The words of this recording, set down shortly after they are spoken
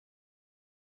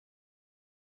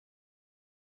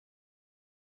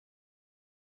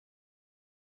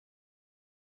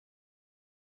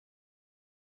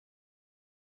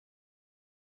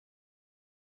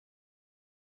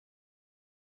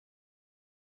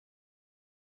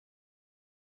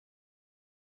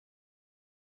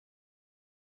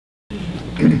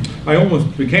I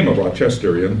almost became a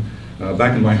Rochesterian.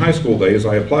 Back in my high school days,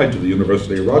 I applied to the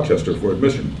University of Rochester for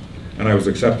admission, and I was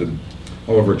accepted.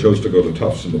 However, I chose to go to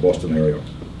Tufts in the Boston area.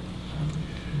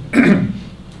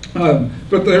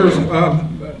 But there's,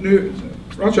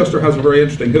 Rochester has a very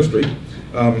interesting history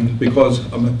because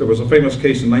there was a famous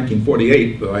case in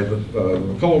 1948 by the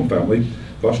McCullum family.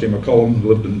 Vashti McCullum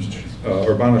lived in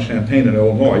Urbana-Champaign in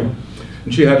Illinois,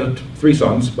 and she had 3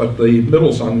 sons, but the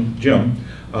middle son, Jim,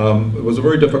 it was a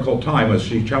very difficult time as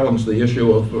she challenged the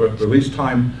issue of, at least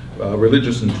time,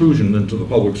 religious intrusion into the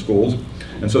public schools.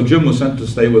 And so Jim was sent to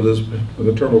stay with his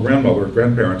maternal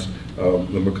grandparents,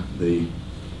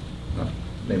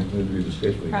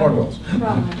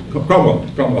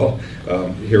 Cromwell,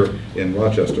 here in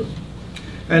Rochester.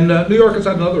 And New York has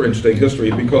had another interesting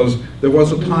history because there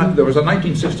was a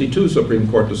 1962 Supreme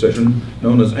Court decision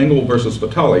known as Engel versus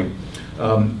Vitale.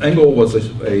 Engel was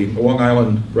a Long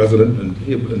Island resident, and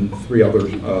he and 3 other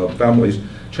families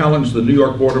challenged the New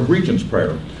York Board of Regents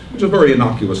prayer, which is a very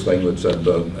innocuous thing that said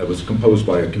it was composed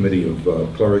by a committee of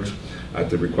clerics at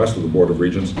the request of the Board of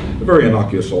Regents. A very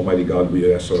innocuous, Almighty God,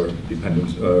 we ask our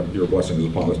dependence, your blessings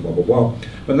upon us, blah, blah, blah.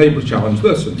 And they challenged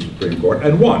this in the Supreme Court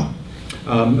and won.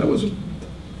 That was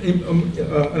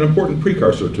an important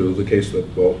precursor to the case that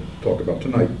we'll talk about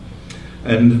tonight.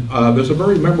 And there's a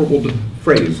very memorable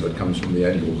phrase that comes from the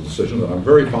Engel decision that I'm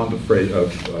very fond of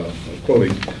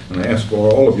quoting, and I ask for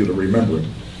all of you to remember it.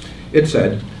 It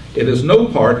said, "It is no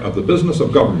part of the business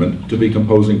of government to be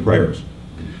composing prayers."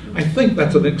 I think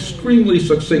that's an extremely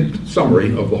succinct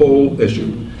summary of the whole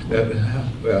issue. It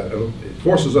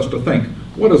forces us to think,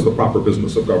 what is the proper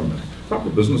business of government? Proper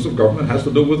business of government has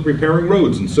to do with repairing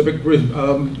roads and civic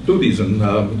duties and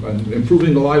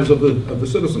improving the lives of the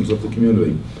citizens of the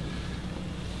community.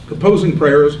 Composing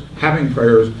prayers, having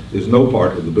prayers, is no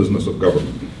part of the business of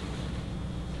government.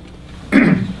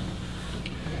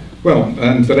 Well,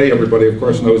 and today everybody, of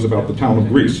course, knows about the town of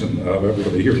Greece, and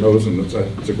everybody here knows, and it's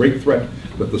a great threat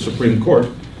that the Supreme Court,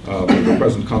 with the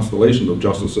present constellation of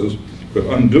justices, could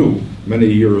undo many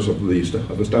years of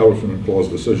Establishment Clause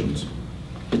decisions.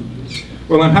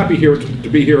 Well, I'm happy here to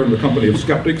be here in the company of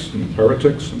skeptics and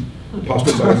heretics and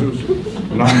apostatizers,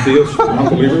 non-theists,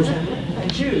 non-believers.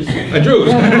 And Jews. And Jews.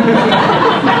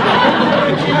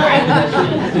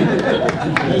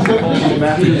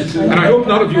 And I hope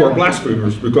none of you are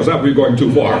blasphemers, because that would be going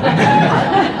too far.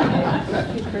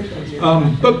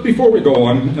 But before we go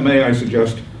on, may I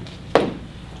suggest,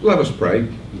 let us pray.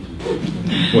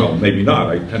 Well, maybe not.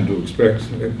 I tend to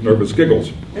expect nervous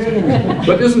giggles.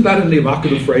 But isn't that an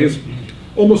evocative phrase?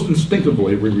 Almost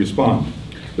instinctively we respond.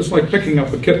 It's like picking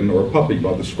up a kitten or a puppy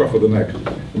by the scruff of the neck.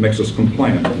 It makes us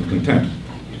compliant and content.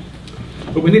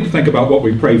 But we need to think about what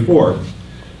we pray for.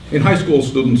 In high school,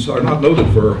 students are not noted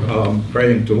for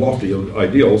praying to lofty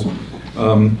ideals.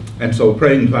 And so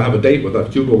praying to have a date with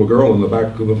that cute little girl in the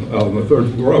back of the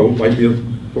 3rd row might be an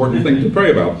important thing to pray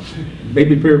about.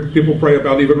 Maybe people pray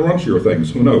about even raunchier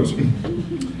things, who knows.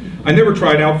 I never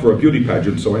tried out for a beauty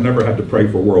pageant, so I never had to pray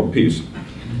for world peace.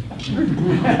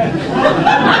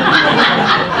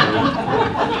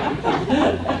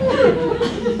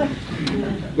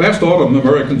 Last autumn,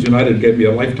 Americans United gave me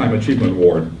a Lifetime Achievement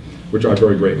Award, which I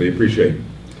very greatly appreciate.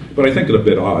 But I think it a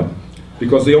bit odd,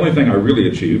 because the only thing I really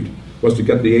achieved was to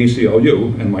get the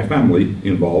ACLU and my family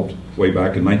involved way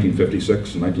back in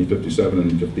 1956, 1957,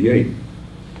 and 58.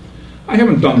 I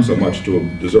haven't done so much to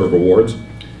deserve awards.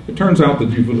 It turns out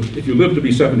that if you live to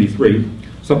be 73,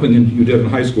 something you did in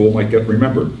high school might get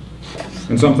remembered.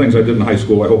 And some things I did in high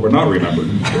school I hope are not remembered.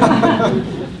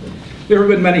 There have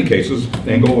been many cases,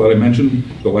 Engel that I mentioned,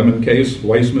 the Lemon case,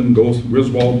 Weissman,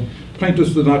 Griswold.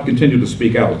 Plaintiffs did not continue to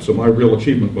speak out, so my real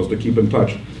achievement was to keep in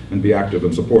touch and be active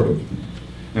and supportive,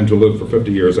 and to live for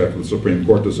 50 years after the Supreme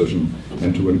Court decision,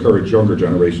 and to encourage younger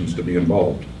generations to be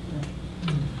involved.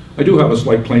 I do have a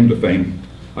slight claim to fame.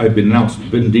 I've been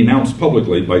denounced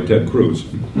publicly by Ted Cruz.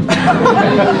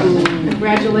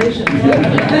 Congratulations.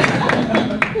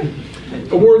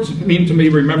 Awards mean to me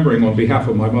remembering on behalf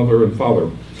of my mother and father,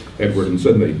 Edward and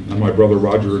Sidney, and my brother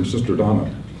Roger and sister Donna.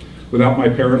 Without my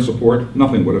parents' support,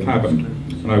 nothing would have happened,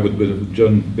 and I would have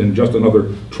been just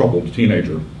another troubled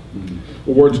teenager.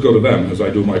 Awards go to them as I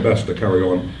do my best to carry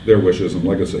on their wishes and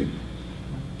legacy.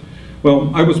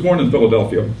 Well, I was born in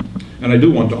Philadelphia, and I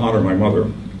do want to honor my mother.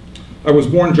 I was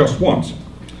born just once.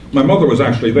 My mother was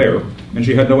actually there, and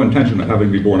she had no intention of having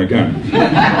me born again.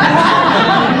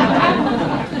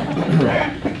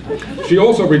 She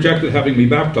also rejected having me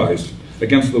baptized,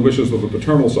 against the wishes of the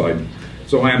paternal side,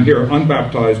 so I am here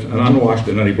unbaptized and unwashed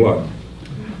in any blood.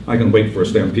 I can wait for a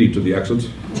stampede to the exits.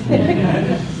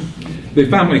 The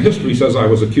family history says I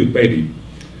was a cute baby.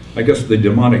 I guess the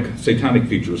demonic, satanic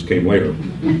features came later.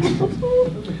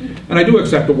 And I do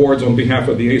accept awards on behalf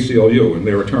of the ACLU and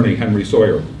their attorney, Henry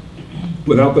Sawyer.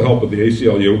 Without the help of the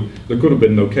ACLU, there could have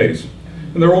been no case.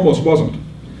 And there almost wasn't.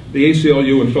 The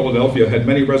ACLU in Philadelphia had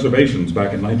many reservations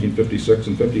back in 1956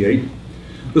 and 58.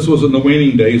 This was in the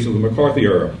waning days of the McCarthy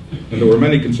era, and there were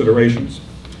many considerations.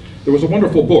 There was a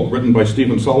wonderful book written by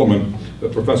Stephen Solomon, a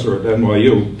professor at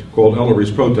NYU, called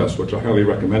Ellery's Protest, which I highly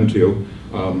recommend to you.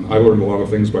 I learned a lot of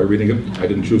things by reading it. I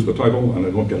didn't choose the title, and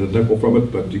I don't get a nickel from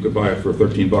it, but you could buy it for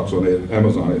 13 bucks on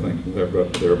Amazon, I think,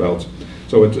 thereabouts.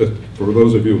 So for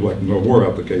those of you who'd like to know more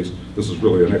about the case, this is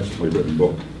really an excellently written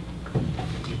book.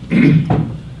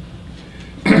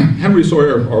 Henry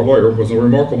Sawyer, our lawyer, was a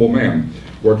remarkable man,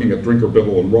 working at Drinker,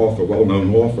 Biddle, and Roth, a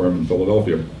well-known law firm in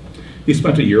Philadelphia. He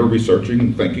spent a year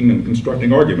researching, thinking, and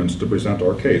constructing arguments to present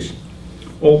our case,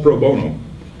 all pro bono,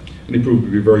 and he proved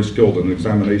to be very skilled in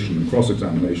examination and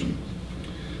cross-examination.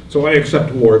 So I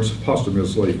accept awards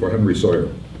posthumously for Henry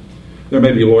Sawyer. There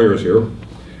may be lawyers here,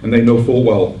 and they know full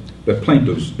well that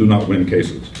plaintiffs do not win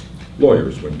cases.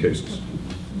 Lawyers win cases.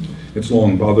 It's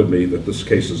long bothered me that this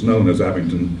case is known as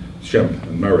Abington, Schempp,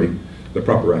 and Murray. The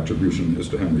proper attribution is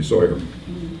to Henry Sawyer.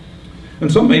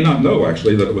 And some may not know,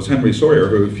 actually, that it was Henry Sawyer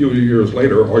who, a few years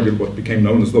later, argued what became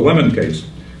known as the Lemon case,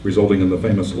 resulting in the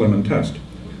famous Lemon test.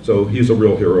 So he's a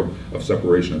real hero of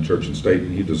separation of church and state,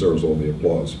 and he deserves all the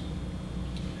applause.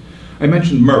 I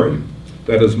mentioned Murray,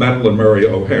 that is Madeline Murray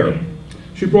O'Hare.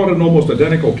 She brought an almost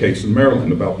identical case in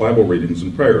Maryland about Bible readings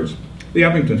and prayers. The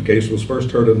Abington case was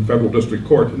first heard in federal district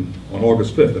court on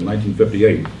August 5th in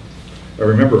 1958. I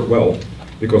remember it well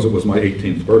because it was my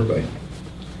 18th birthday.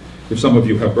 If some of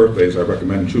you have birthdays, I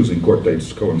recommend choosing court dates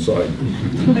to coincide.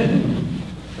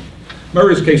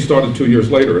 Murray's case started 2 years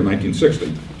later in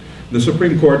 1960. The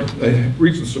Supreme Court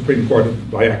reached the Supreme Court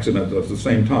by accident at the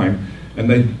same time, and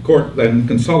the court then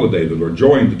consolidated or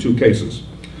joined the two cases.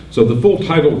 So the full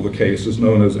title of the case is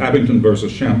known as Abington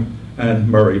versus Schempp and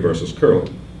Murray versus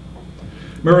Curley.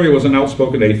 Murray was an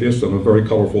outspoken atheist and a very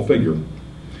colorful figure.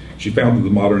 She founded the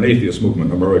modern atheist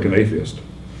movement, American Atheist.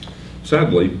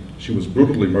 Sadly, she was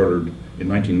brutally murdered in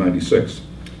 1996,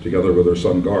 together with her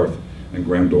son Garth and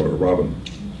granddaughter Robin.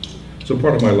 So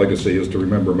part of my legacy is to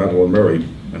remember Madeline Murray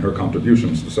and her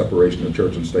contributions to separation of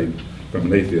church and state from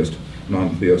an atheist,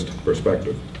 non-theist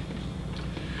perspective.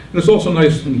 And it's also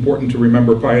nice and important to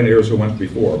remember pioneers who went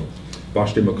before.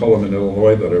 Vashti McCullum in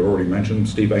Illinois, that I already mentioned,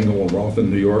 Steve Engel and Roth in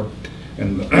New York,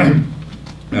 and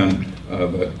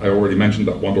I already mentioned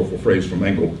that wonderful phrase from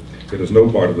Engel, it is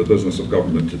no part of the business of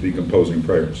government to be composing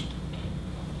prayers.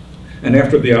 And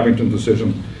after the Abington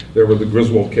decision, there were the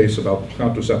Griswold case about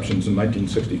contraceptions in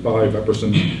 1965,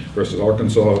 Epperson versus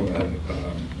Arkansas,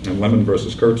 and Lemon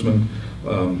versus Kurtzman,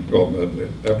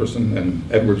 Epperson,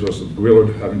 and Edwards versus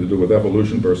Gwillard having to do with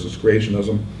evolution versus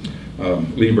creationism,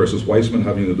 Lee versus Weissman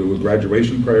having to do with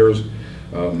graduation prayers,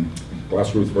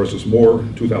 Glassruth versus Moore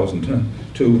in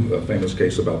 2002, a famous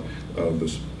case about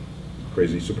this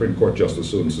crazy Supreme Court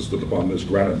justice who insisted upon this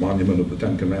granite monument of the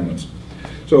Ten Commandments.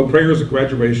 So prayers at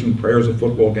graduation, prayers at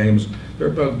football games, there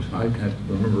are about, I can't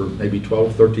remember, maybe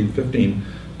 12, 13, 15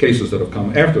 cases that have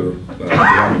come after the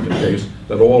Abington case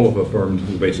that all have affirmed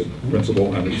the basic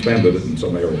principle and expanded it in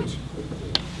some areas.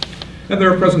 And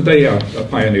there are present-day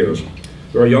pioneers.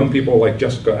 There are young people like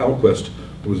Jessica Alquist,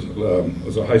 who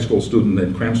was a high school student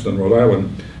in Cranston, Rhode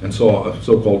Island, and saw a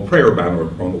so-called prayer banner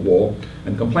on the wall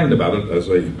and complained about it as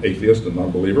an atheist and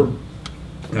non-believer.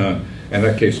 And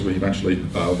that case eventually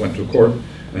went to court,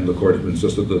 and the court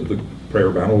insisted that the prayer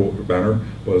banner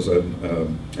was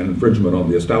an infringement on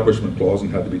the Establishment Clause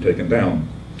and had to be taken down.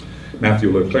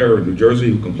 Matthew LeClaire in New Jersey,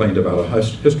 who complained about a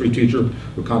history teacher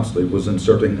who constantly was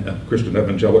inserting a Christian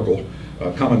evangelical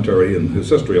commentary in his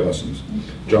history lessons.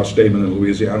 Josh Damon in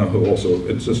Louisiana, who also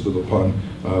insisted upon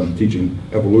teaching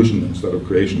evolution instead of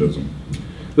creationism.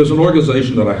 There's an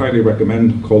organization that I highly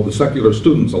recommend called the Secular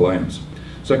Students Alliance.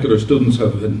 Secular students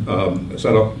have been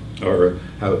set up or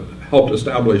have helped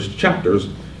establish chapters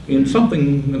in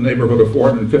something in the neighborhood of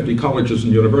 450 colleges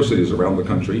and universities around the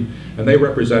country, and they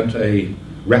represent a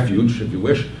refuge, if you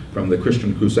wish, from the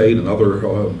Christian Crusade and other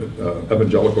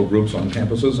evangelical groups on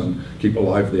campuses, and keep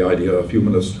alive the idea of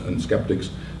humanists and skeptics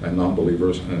and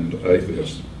non-believers and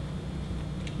atheists.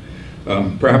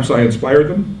 Perhaps I inspired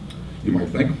them, you might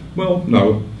think. Well,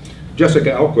 no. Jessica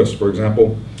Alquist, for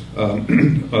example,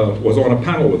 was on a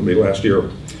panel with me last year,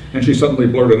 and she suddenly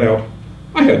blurted out,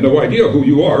 "I had no idea who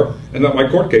you are, and that my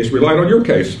court case relied on your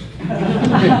case."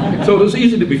 So it is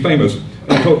easy to be famous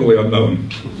and totally unknown.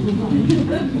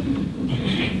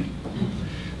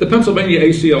 The Pennsylvania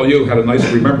ACLU had a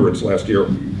nice remembrance last year.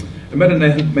 I met a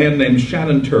man named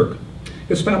Shannon Turk.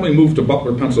 His family moved to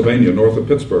Butler, Pennsylvania, north of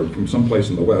Pittsburgh, from someplace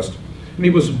in the West, and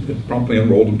he was promptly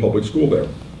enrolled in public school there.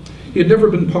 He had never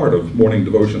been part of morning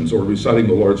devotions or reciting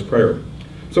the Lord's Prayer,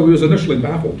 so he was initially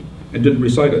baffled and didn't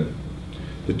recite it.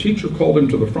 The teacher called him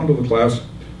to the front of the class,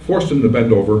 forced him to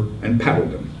bend over, and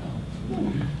paddled him.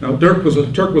 Now, Turk was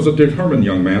a determined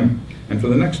young man, and for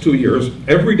the next 2 years,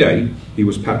 every day, he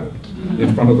was paddled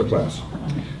in front of the class.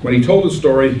 When he told his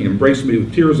story, he embraced me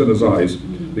with tears in his eyes,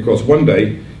 because one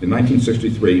day, in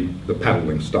 1963, the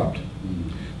paddling stopped.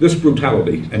 This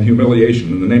brutality and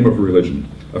humiliation in the name of religion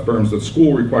affirms that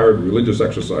school-required religious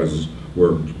exercises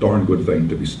were a darn good thing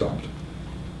to be stopped.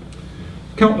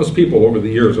 Countless people over the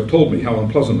years have told me how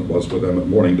unpleasant it was for them at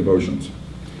morning devotions.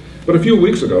 But a few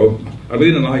weeks ago,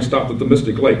 Eileen and I stopped at the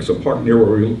Mystic Lakes, a park near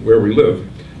where we live,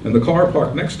 and the car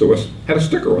parked next to us had a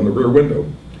sticker on the rear window.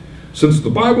 Since the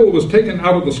Bible was taken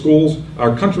out of the schools,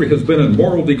 our country has been in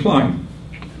moral decline.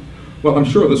 Well, I'm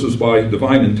sure this is by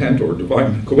divine intent or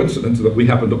divine coincidence that we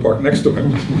happened to park next to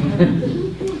him.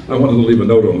 I wanted to leave a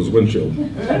note on his windshield,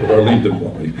 but Arlene didn't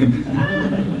want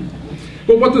me.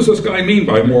 But what does this guy mean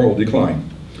by moral decline?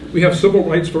 We have civil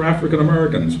rights for African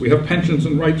Americans. We have pensions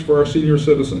and rights for our senior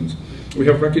citizens. We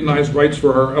have recognized rights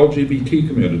for our LGBT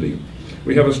community.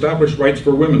 We have established rights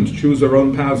for women to choose their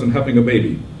own paths in having a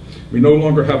baby. We no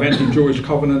longer have anti-Jewish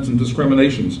covenants and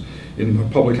discriminations in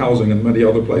public housing and many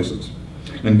other places.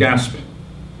 And gasp,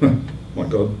 my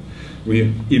God,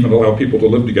 we even allow people to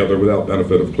live together without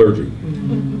benefit of clergy.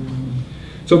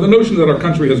 So the notion that our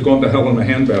country has gone to hell in a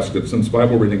handbasket since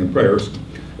Bible reading and prayers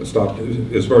stopped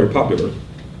is very popular,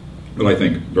 but I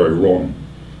think very wrong.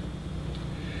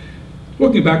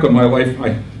 Looking back on my life,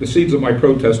 the seeds of my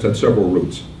protest had several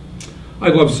roots. I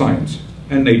love science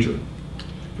and nature.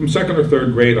 From second or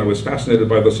third grade, I was fascinated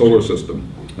by the solar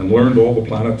system and learned all the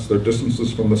planets, their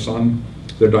distances from the sun,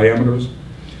 their diameters.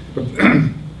 But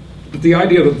the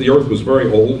idea that the Earth was very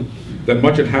old, that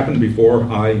much had happened before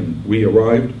we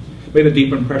arrived, made a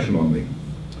deep impression on me.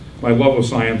 My love of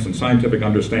science and scientific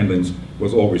understandings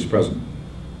was always present.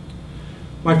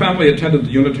 My family attended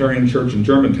the Unitarian Church in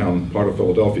Germantown, part of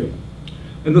Philadelphia,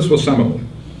 and this was seminal.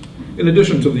 In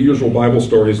addition to the usual Bible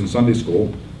stories in Sunday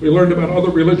school, we learned about other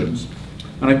religions,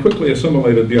 and I quickly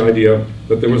assimilated the idea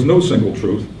that there was no single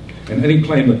truth, and any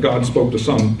claim that God spoke to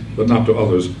some but not to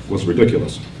others was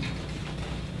ridiculous.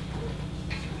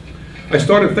 I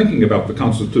started thinking about the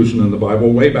Constitution and the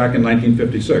Bible way back in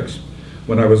 1956,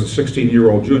 when I was a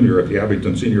 16-year-old junior at the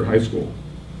Abington Senior High School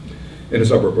in a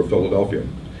suburb of Philadelphia.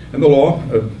 And the law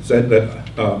said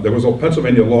that there was a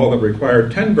Pennsylvania law that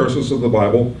required 10 verses of the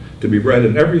Bible to be read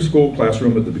in every school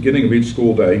classroom at the beginning of each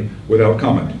school day without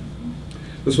comment.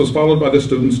 This was followed by the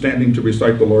students standing to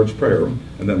recite the Lord's Prayer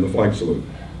and then the flag salute.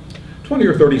 20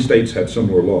 or 30 states had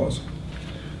similar laws.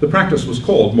 The practice was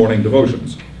called morning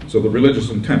devotions, so the religious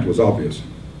intent was obvious.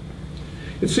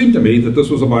 It seemed to me that this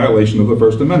was a violation of the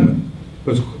First Amendment,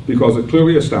 because it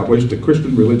clearly established a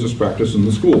Christian religious practice in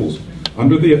the schools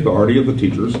under the authority of the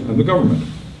teachers and the government.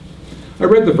 I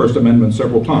read the First Amendment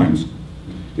several times.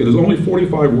 It is only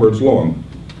 45 words long,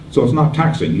 so it's not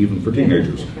taxing even for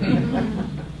teenagers.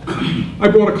 I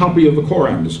brought a copy of the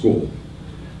Qur'an to school.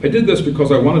 I did this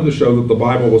because I wanted to show that the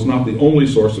Bible was not the only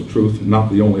source of truth, not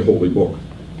the only holy book.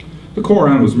 The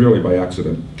Qur'an was merely by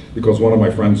accident, because one of my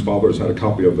friend's fathers had a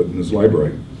copy of it in his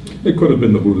library. It could have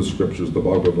been the Buddhist scriptures, the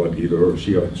Bhagavad Gita, or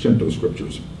Shinto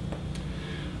scriptures.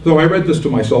 So I read this to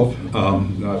myself,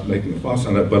 not making a fuss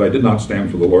on it, but I did not stand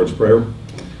for the Lord's Prayer,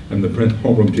 and the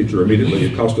homeroom teacher immediately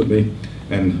accosted me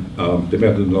and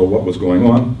demanded to know what was going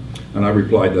on, and I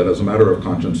replied that as a matter of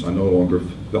conscience, I no longer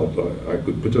felt I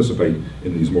could participate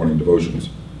in these morning devotions.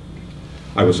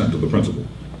 I was sent to the principal,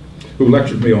 who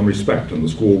lectured me on respect and the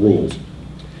school rules.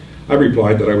 I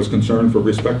replied that I was concerned for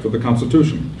respect for the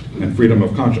Constitution and freedom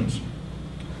of conscience.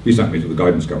 He sent me to the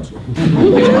guidance counselor,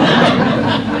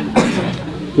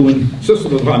 who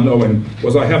insisted upon knowing,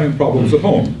 was I having problems at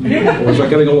home? Or was I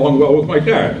getting along well with my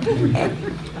dad?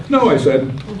 No, I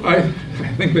said, I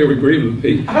think they would agree with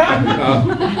me,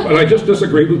 but I just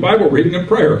disagreed with Bible reading and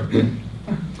prayer.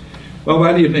 Well,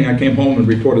 that evening I came home and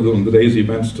reported on the day's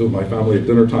events to my family at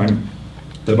dinner time,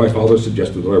 that my father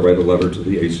suggested that I write a letter to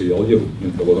the ACLU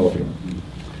in Philadelphia.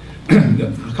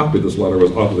 A copy of this letter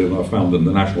was oddly enough found in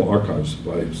the National Archives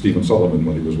by Stephen Sullivan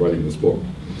when he was writing this book.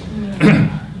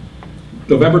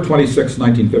 November 26,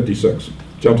 1956.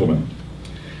 Gentlemen,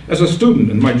 as a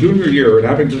student in my junior year at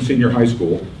Abington Senior High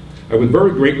School, I would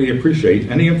very greatly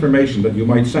appreciate any information that you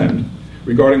might send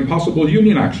regarding possible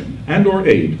union action and or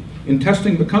aid in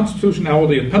testing the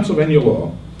constitutionality of Pennsylvania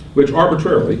law, which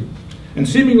arbitrarily and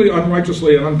seemingly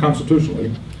unrighteously and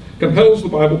unconstitutionally compels the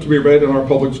Bible to be read in our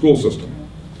public school system.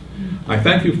 I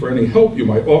thank you for any help you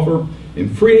might offer in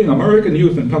freeing American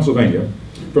youth in Pennsylvania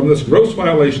from this gross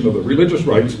violation of the religious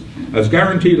rights as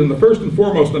guaranteed in the First and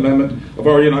Foremost Amendment of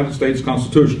our United States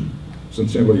Constitution.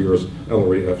 Sincerely yours,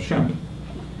 Ellery Schempp.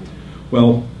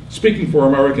 Well, speaking for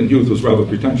American youth was rather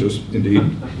pretentious, indeed.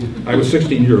 I was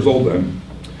 16 years old then,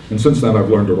 and since then I've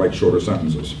learned to write shorter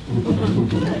sentences.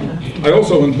 I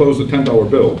also enclosed a $10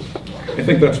 bill. I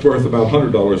think that's worth about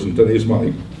 $100 in today's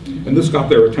money, and this got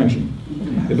their attention.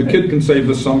 If a kid can save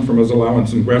this sum from his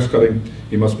allowance in grass cutting,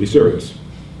 he must be serious.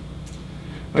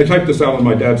 I typed this out on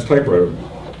my dad's typewriter.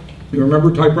 You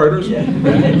remember typewriters? Yeah.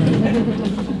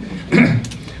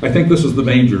 I think this is the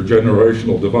major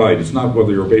generational divide. It's not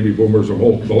whether you're baby boomers or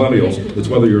millennials, it's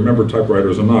whether you remember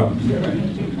typewriters or not.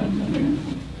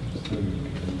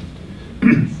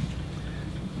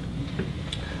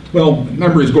 Well,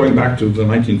 memories going back to the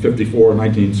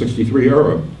 1954-1963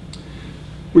 era.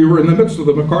 We were in the midst of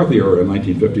the McCarthy era in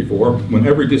 1954, when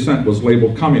every dissent was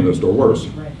labeled communist or worse.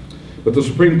 But the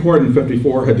Supreme Court in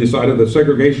 '54 had decided that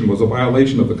segregation was a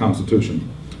violation of the Constitution,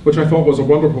 which I thought was a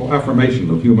wonderful affirmation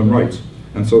of human rights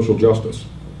and social justice.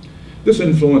 This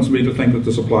influenced me to think that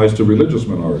this applies to religious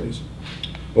minorities,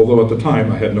 although at the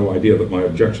time I had no idea that my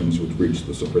objections would reach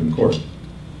the Supreme Court.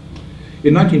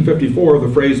 In 1954, the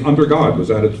phrase "under God"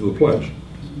 was added to the pledge.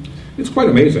 It's quite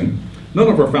amazing. None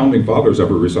of our founding fathers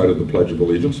ever recited the Pledge of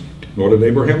Allegiance, nor did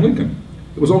Abraham Lincoln.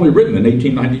 It was only written in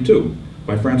 1892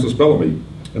 by Francis Bellamy,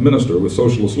 a minister with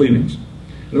socialist leanings.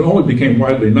 And it only became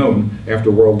widely known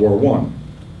after World War I.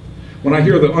 When I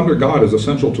hear that "under God" is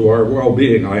essential to our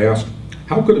well-being, I ask,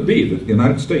 how could it be that the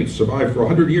United States survived for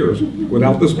 100 years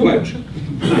without this pledge?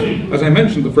 As I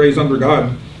mentioned, the phrase "under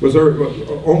God" was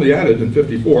only added in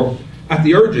 '54 at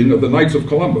the urging of the Knights of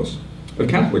Columbus, a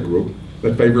Catholic group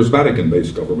that favors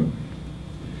Vatican-based government.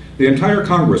 The entire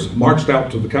Congress marched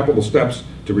out to the Capitol steps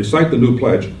to recite the new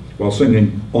pledge while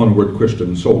singing "Onward,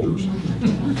 Christian Soldiers."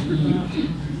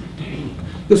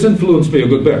 This influenced me a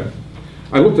good bit.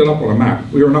 I looked it up on a map.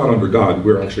 We are not under God,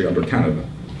 we're actually under Canada.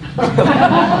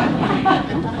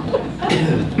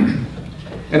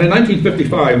 And in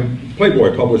 1955,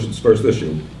 Playboy published its first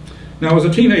issue. Now, as a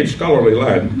teenage scholarly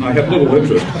lad, I had little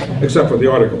interest, except for the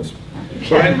articles.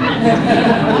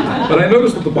 But I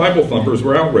noticed that the Bible thumpers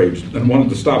were outraged and wanted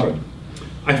to stop it.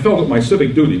 I felt it my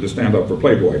civic duty to stand up for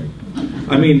Playboy.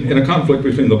 I mean, in a conflict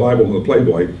between the Bible and the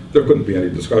Playboy, there couldn't be any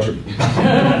discussion.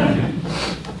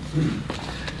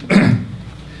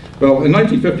 Well, in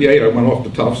 1958, I went off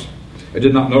to Tufts. I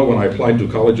did not know when I applied to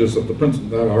colleges that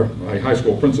my high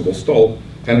school principal, Stoll,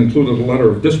 had included a letter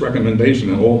of disrecommendation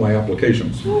in all my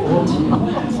applications.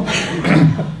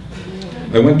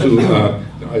 I went to,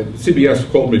 CBS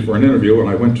called me for an interview, and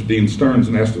I went to Dean Stearns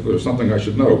and asked if there was something I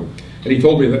should know. And he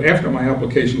told me that after my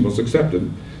application was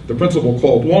accepted, the principal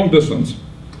called long distance.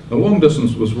 Now, long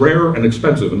distance was rare and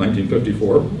expensive in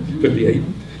 1958,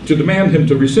 to demand him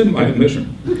to rescind my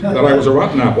admission, that I was a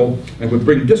rotten apple and would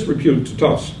bring disrepute to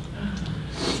Tufts.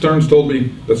 Stearns told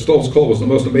me that Stoll's call was the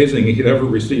most amazing he'd ever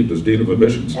received as Dean of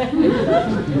Admissions.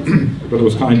 But it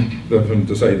was kind of him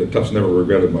to say that Tufts never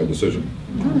regretted my decision.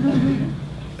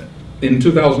 In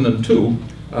 2002,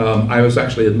 I was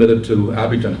actually admitted to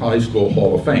Abington High School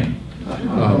Hall of Fame.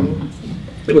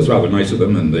 It was rather nice of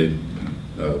them, and the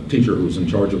teacher who was in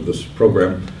charge of this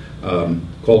program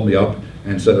called me up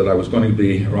and said that I was going to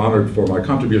be honored for my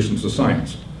contributions to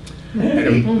science.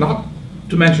 And not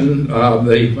to mention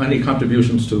the many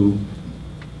contributions to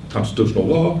constitutional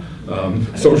law,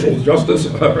 social justice,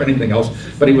 or anything else.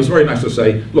 But he was very nice to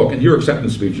say, look, in your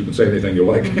acceptance speech, you can say anything you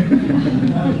like.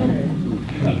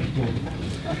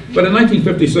 But in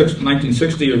 1956 and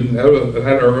 1960,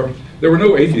 there were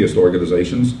no atheist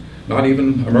organizations, not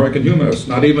even American Humanists,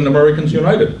 not even Americans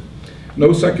United.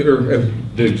 No secular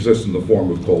did exist in the form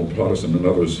of called Protestant and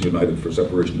others united for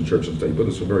separation of church and state, but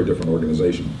it's a very different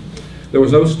organization. There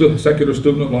was no secular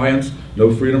student alliance,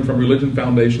 no Freedom from Religion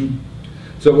Foundation.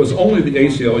 So it was only the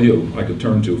ACLU I could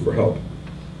turn to for help.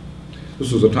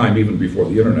 This was a time even before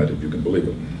the internet, if you can believe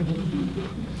it.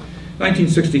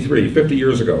 1963, 50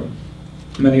 years ago.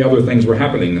 Many other things were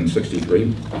happening in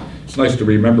 '63. It's nice to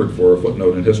be remembered for a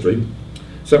footnote in history.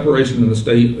 Separation of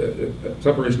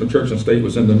church and state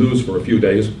was in the news for a few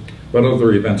days, but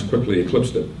other events quickly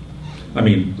eclipsed it. I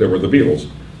mean, there were the Beatles.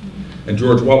 And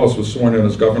George Wallace was sworn in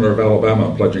as governor of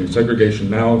Alabama, pledging segregation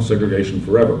now, segregation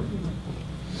forever.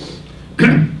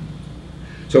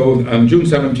 So on June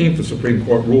 17th, the Supreme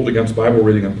Court ruled against Bible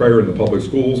reading and prayer in the public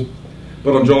schools.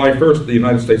 But on July 1st, the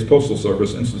United States Postal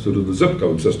Service instituted the zip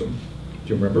code system. Do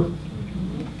you remember?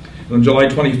 And on July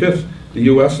 25th, the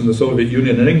US and the Soviet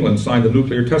Union and England signed the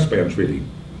Nuclear Test Ban Treaty.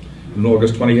 On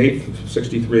August 28th of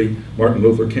 '63, Martin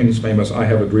Luther King's famous "I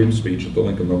Have a Dream" speech at the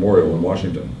Lincoln Memorial in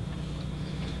Washington.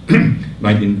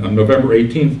 On November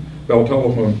 18th, Bell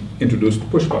Telephone introduced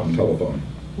push-button telephone.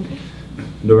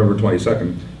 November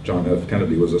 22nd, John F.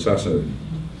 Kennedy was assassinated.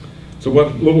 So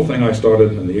what little thing I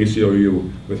started in the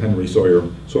ACLU with Henry Sawyer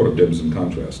sort of dims in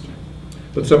contrast.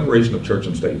 But separation of church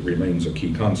and state remains a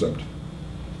key concept.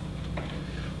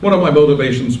 One of my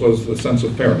motivations was the sense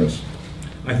of fairness.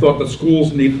 I thought that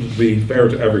schools needed to be fair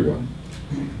to everyone.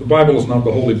 The Bible is not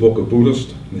the holy book of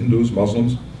Buddhists, Hindus,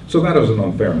 Muslims, so that is an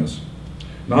unfairness.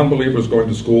 Non-believers going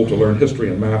to school to learn history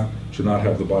and math should not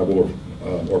have the Bible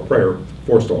or prayer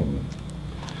forced on them.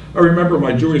 I remember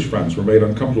my Jewish friends were made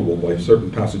uncomfortable by certain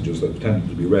passages that tended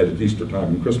to be read at Easter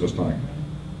time and Christmas time.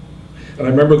 And I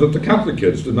remember that the Catholic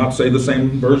kids did not say the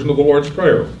same version of the Lord's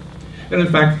Prayer. And in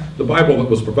fact, the Bible that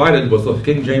was provided was the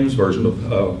King James Version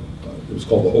of, it was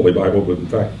called the Holy Bible, but in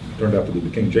fact it turned out to be the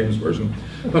King James Version.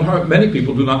 But many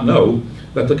people do not know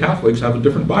that the Catholics have a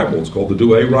different Bible. It's called the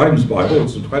Douay-Rheims Bible.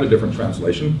 It's quite a different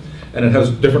translation. And it has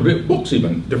different books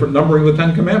even, different numbering of the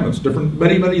Ten Commandments, different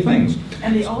many, many things.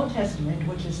 And the Old Testament,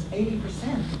 which is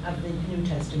 80% of the New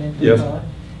Testament, yes.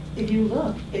 If you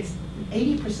look, it's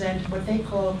 80% what they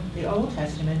call the Old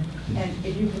Testament, and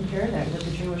if you compare that with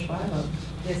the Jewish Bible,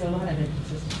 there's a lot of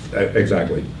inconsistency.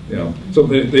 Exactly. You know, so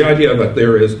the idea that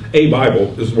there is a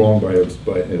Bible is wrong by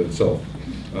itself.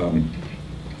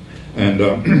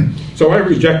 So I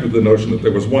rejected the notion that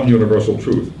there was one universal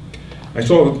truth. I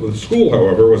saw that the school,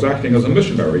 however, was acting as a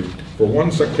missionary for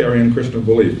one sectarian Christian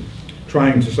belief,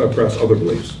 trying to suppress other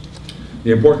beliefs.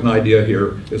 The important idea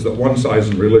here is that one size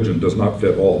in religion does not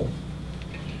fit all.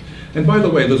 And by the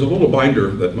way, there's a little binder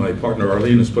that my partner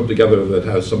Arlene has put together that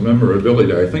has some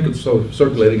memorability. I think it's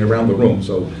circulating around the room,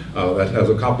 so that has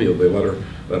a copy of the letter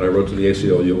that I wrote to the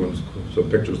ACLU and some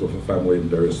pictures of the family and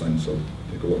various things, so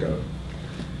take a look at it.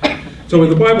 So if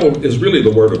the Bible is really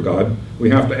the Word of God, we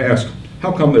have to ask,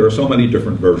 how come there are so many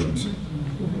different versions?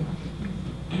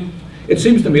 It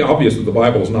seems to me obvious that the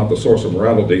Bible is not the source of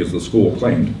morality as the school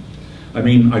claimed. I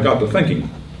mean, I got to thinking,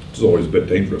 which is always a bit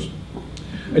dangerous.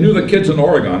 I knew that kids in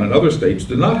Oregon and other states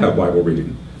did not have Bible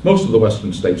reading. Most of the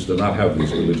Western states did not have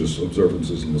these religious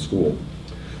observances in the school.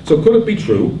 So could it be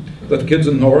true that the kids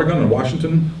in Oregon and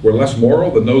Washington were less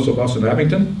moral than those of us in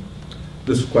Abington?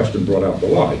 This question brought out the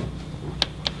lie.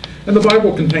 And the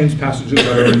Bible contains passages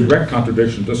that are in direct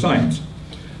contradiction to science.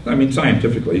 I mean,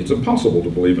 scientifically, it's impossible to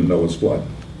believe in Noah's flood.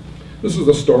 This is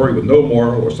a story with no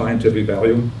moral or scientific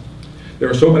value. There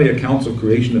are so many accounts of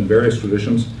creation in various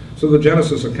traditions, so the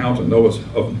Genesis account and Noah's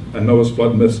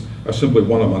flood myths are simply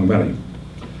one among many.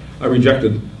 I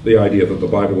rejected the idea that the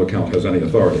Bible account has any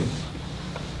authority.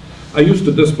 I used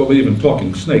to disbelieve in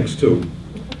talking snakes too,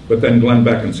 but then Glenn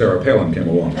Beck and Sarah Palin came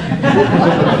along.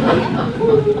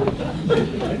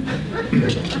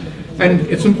 And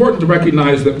it's important to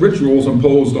recognize that rituals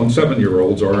imposed on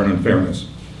 7-year-olds are an unfairness.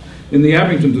 In the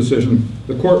Abington decision,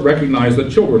 the court recognized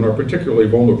that children are particularly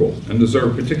vulnerable and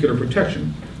deserve particular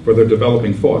protection for their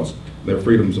developing thoughts, their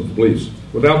freedoms of beliefs,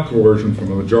 without coercion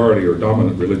from a majority or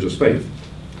dominant religious faith.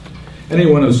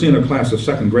 Anyone who's seen a class of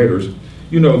 2nd graders,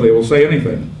 you know they will say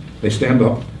anything. They stand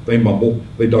up, they mumble,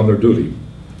 they've done their duty.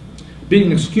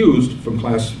 Being excused from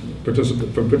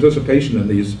participation in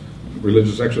these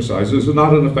religious exercises is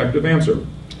not an effective answer,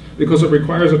 because it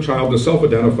requires a child to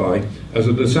self-identify as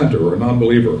a dissenter or a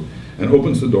non-believer and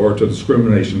opens the door to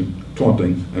discrimination,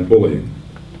 taunting, and bullying.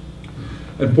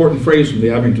 An important phrase from the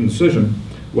Abington decision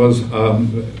was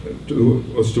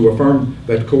to affirm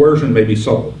that coercion may be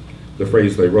subtle. The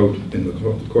phrase they wrote in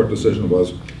the court decision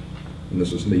was, and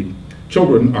this is neat,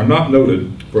 children are not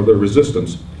noted for their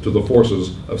resistance to the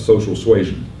forces of social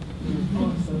suasion.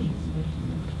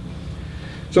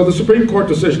 So the Supreme Court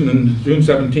decision in June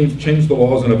 17th changed the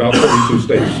laws in about 32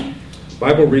 states.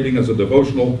 Bible reading as a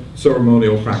devotional,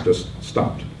 ceremonial practice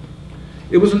stopped.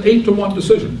 It was an 8-to-1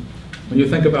 decision. When you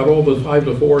think about all the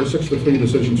 5-4, 6-3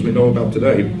 decisions we know about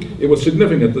today, it was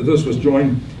significant that this was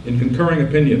joined in concurring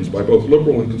opinions by both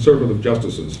liberal and conservative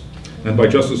justices, and by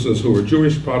justices who were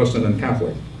Jewish, Protestant, and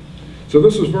Catholic. So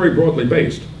this was very broadly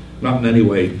based, not in any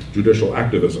way judicial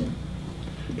activism.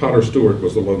 Potter Stewart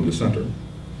was the lone dissenter.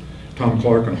 Tom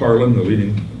Clark and Harlan, the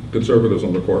leading conservatives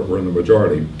on the court, were in the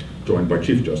majority, joined by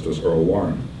Chief Justice Earl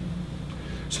Warren.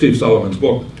 Steve Sullivan's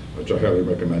book, which I highly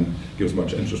recommend, gives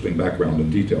much interesting background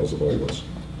and details of all this.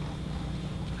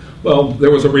 Well,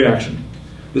 there was a reaction.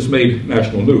 This made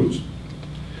national news.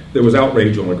 There was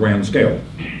outrage on a grand scale.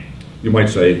 You might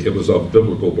say it was of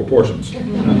biblical proportions.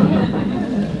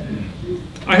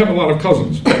 I have a lot of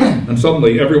cousins, and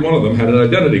suddenly every one of them had an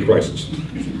identity crisis.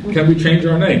 Can we change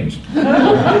our names?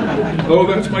 Oh,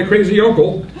 that's my crazy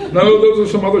uncle. No, those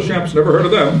are some other Schempps, never heard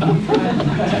of them.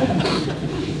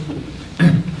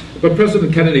 But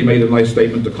President Kennedy made a nice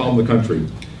statement to calm the country.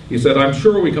 He said, I'm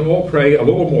sure we can all pray a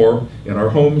little more in our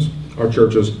homes, our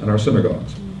churches, and our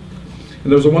synagogues.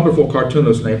 And there's a wonderful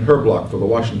cartoonist named Herb Block for the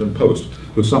Washington Post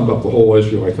who summed up the whole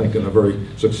issue, I think, in a very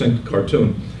succinct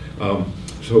cartoon.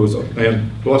 So it was a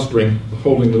man blustering,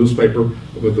 holding the newspaper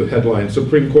with the headline,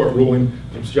 Supreme Court ruling,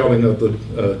 yelling at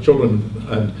the children,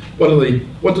 and what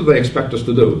do they expect us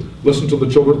to do? Listen to the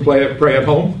children pray at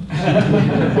home?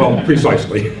 Well,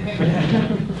 precisely.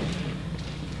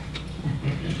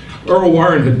 Earl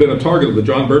Warren had been a target of the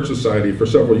John Birch Society for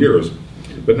several years,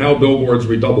 but now billboards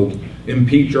redoubled,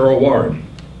 impeach Earl Warren.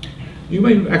 You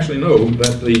may actually know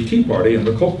that the Tea Party and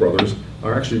the Koch brothers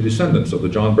are actually descendants of the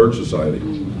John Birch Society.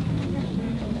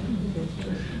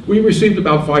 We received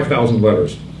about 5,000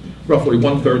 letters, roughly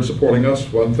 1/3 supporting us,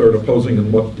 1/3 opposing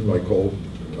in what you might call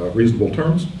reasonable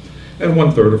terms, and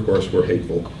 1/3, of course, were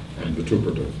hateful and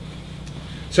vituperative.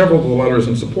 Several of the letters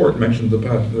in support mentioned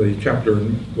the chapter in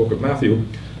the book of Matthew,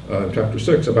 chapter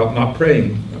 6, about not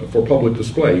praying for public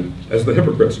display, as the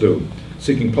hypocrites do,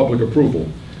 seeking public approval,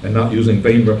 and not using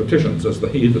vain repetitions, as the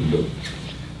heathen do.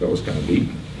 That was kind of neat.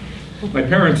 My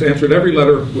parents answered every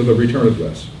letter with a return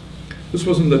address. This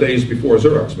was in the days before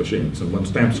Xerox machines, and when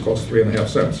stamps cost 3.5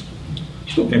 cents.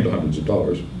 Still came to hundreds of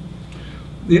dollars.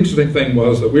 The interesting thing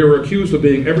was that we were accused of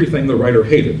being everything the writer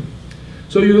hated.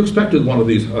 So you expected one of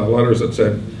these letters that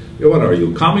said, what are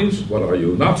you, commies? What are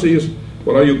you, Nazis?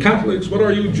 What are you, Catholics? What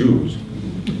are you, Jews?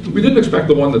 We didn't expect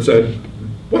the one that said,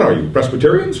 what are you,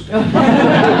 Presbyterians?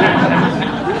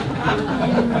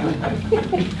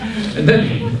 And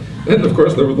then, of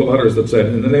course, there were the letters that said,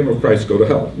 in the name of Christ, go to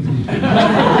hell.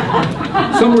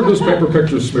 Some were newspaper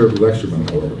pictures smeared with excrement,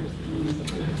 however.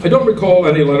 I don't recall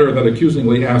any letter that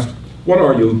accusingly asked, what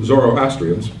are you,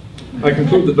 Zoroastrians? I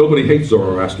conclude that nobody hates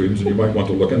Zoroastrians, and you might want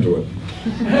to look into it.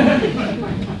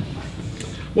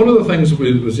 One of the things that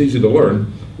was easy to learn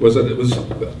was that it was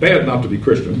bad not to be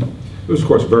Christian. It was, of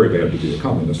course, very bad to be a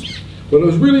communist. But it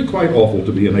was really quite awful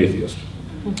to be an atheist.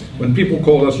 When people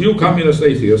called us, you communist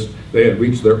atheists, they had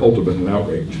reached their ultimate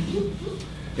outrage.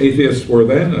 Atheists were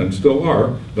then, and still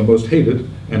are, the most hated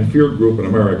and feared group in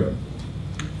America.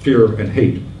 Fear and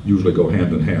hate usually go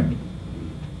hand in hand.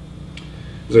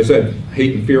 As I said,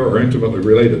 hate and fear are intimately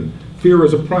related. Fear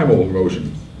is a primal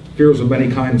emotion. Fears of many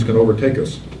kinds can overtake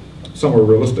us. Some are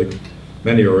realistic,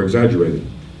 many are exaggerated.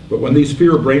 But when these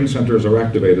fear brain centers are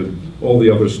activated, all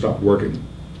the others stop working.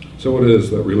 So it is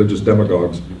that religious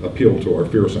demagogues appeal to our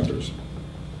fear centers.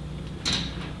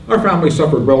 Our family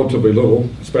suffered relatively little,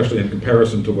 especially in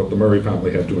comparison to what the Murray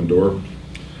family had to endure.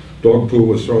 Dog poo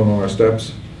was thrown on our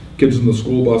steps. Kids in the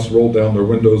school bus rolled down their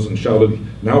windows and shouted,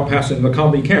 now passing the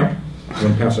commie camp,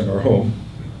 when passing our home.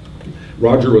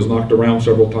 Roger was knocked around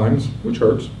several times, which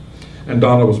hurts, and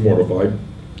Donna was mortified.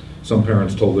 Some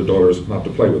parents told their daughters not to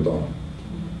play with Donna.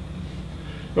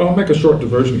 Well, I'll make a short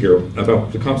diversion here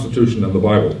about the Constitution and the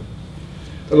Bible.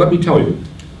 Let me tell you,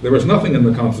 there is nothing in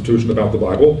the Constitution about the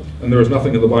Bible, and there is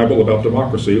nothing in the Bible about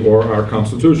democracy or our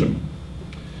Constitution.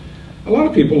 A lot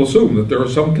of people assume that there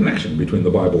is some connection between the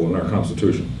Bible and our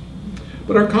Constitution.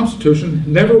 But our Constitution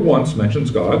never once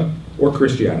mentions God, or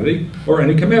Christianity, or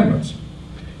any commandments.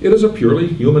 It is a purely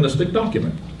humanistic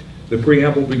document. The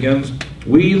preamble begins,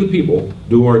 we the people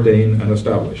do ordain and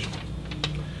establish.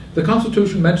 The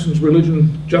Constitution mentions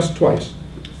religion just twice,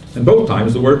 and both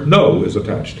times the word no is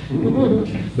attached.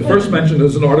 The first mention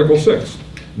is in Article 6.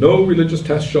 No religious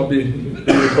test shall be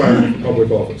required for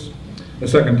public office. The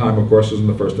second time, of course, is in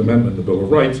the First Amendment, the Bill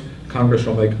of Rights. Congress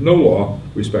shall make no law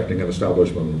respecting an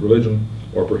establishment of religion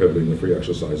or prohibiting the free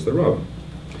exercise thereof.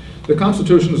 The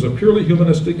Constitution is a purely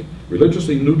humanistic,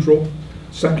 religiously neutral,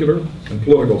 secular, and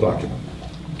political document.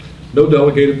 No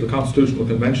delegate of the Constitutional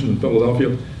Convention in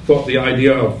Philadelphia thought the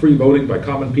idea of free voting by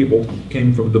common people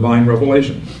came from divine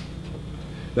revelation.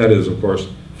 That is, of course,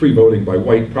 free voting by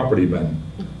white property men.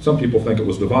 Some people think it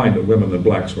was divine that women and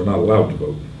blacks were not allowed to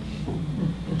vote.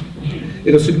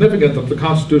 It is significant that the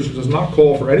Constitution does not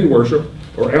call for any worship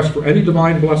or ask for any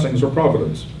divine blessings or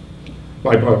providence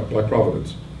by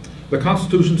providence. The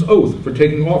Constitution's oath for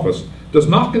taking office does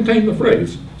not contain the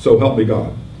phrase, so help me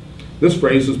God. This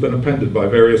phrase has been appended by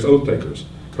various oath takers,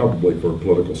 probably for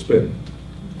political spin.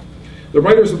 The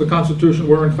writers of the Constitution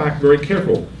were in fact very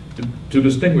careful to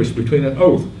distinguish between an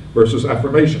oath versus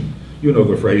affirmation. You know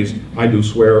the phrase, I do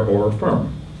swear or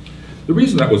affirm. The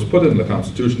reason that was put in the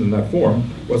Constitution in that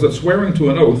form was that swearing to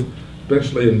an oath,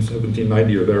 especially in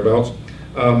 1790 or thereabouts,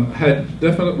 had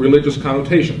definite religious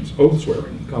connotations, oath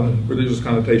swearing, religious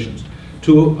connotations.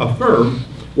 To affirm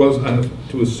was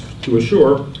to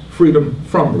assure freedom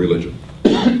from religion.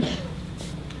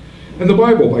 And the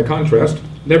Bible, by contrast,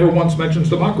 never once mentions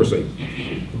democracy.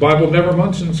 The Bible never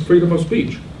mentions freedom of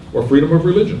speech or freedom of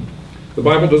religion. The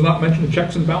Bible does not mention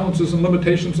checks and balances and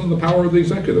limitations on the power of the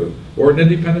executive or an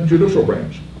independent judicial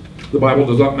branch. The Bible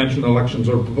does not mention elections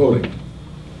or voting.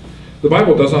 The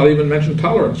Bible does not even mention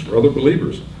tolerance for other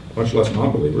believers, much less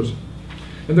non-believers.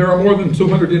 And there are more than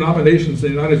 200 denominations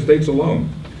in the United States alone,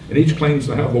 and each claims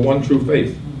to have the one true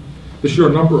faith. The sheer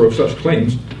number of such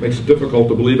claims makes it difficult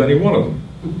to believe any one of them.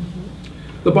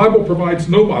 The Bible provides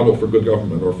no model for good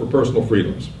government or for personal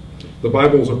freedoms. The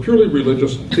Bible is a purely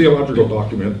religious, theological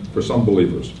document for some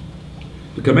believers.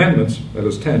 The commandments, that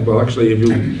is 10, well actually if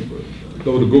you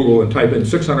go to Google and type in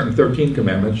 613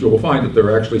 commandments, you will find that there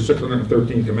are actually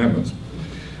 613 commandments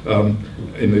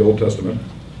in the Old Testament.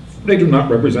 They do not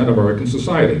represent American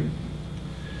society.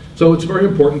 So it's very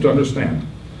important to understand,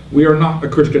 we are not a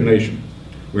Christian nation.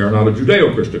 We are not a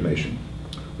Judeo-Christian nation.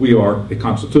 We are a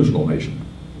constitutional nation.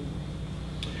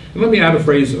 And let me add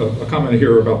a comment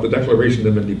here about the Declaration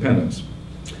of Independence.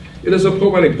 It is a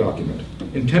poetic document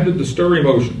intended to stir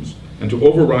emotions and to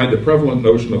override the prevalent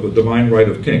notion of the divine right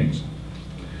of kings.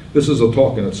 This is a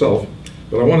talk in itself,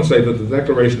 but I want to say that the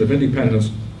Declaration of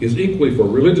Independence is equally for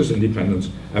religious independence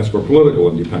as for political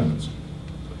independence.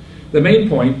 The main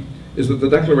point is that the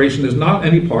Declaration is not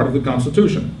any part of the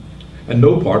Constitution and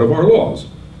no part of our laws.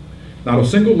 Not a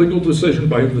single legal decision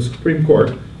by the Supreme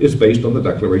Court is based on the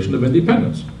Declaration of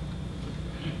Independence.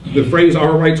 The phrase,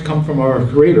 "our rights come from our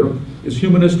Creator," is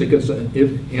humanistic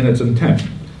in its intent,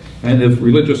 and if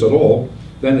religious at all,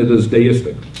 then it is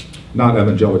deistic, not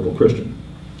evangelical Christian.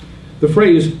 The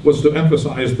phrase was to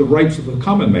emphasize the rights of the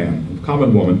common man and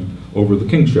common woman over the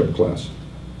kingship class.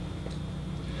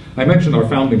 I mentioned our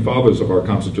founding fathers of our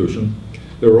Constitution.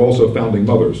 There were also founding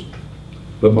mothers,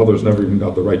 but mothers never even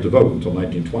got the right to vote until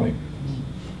 1920.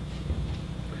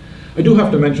 I do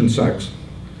have to mention sex.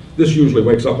 This usually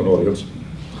wakes up an audience.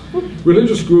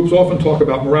 Religious groups often talk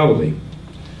about morality.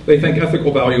 They think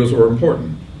ethical values are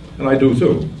important, and I do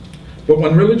too. But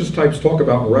when religious types talk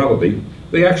about morality,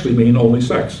 they actually mean only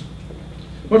sex.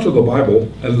 Much of the Bible,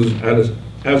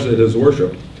 as it is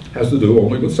worshipped, has to do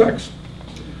only with sex.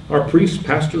 Our priests,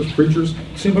 pastors, preachers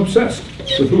seem obsessed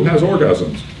with who has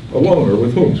orgasms, alone or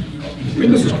with whom. I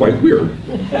mean, this is quite weird.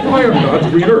 Why on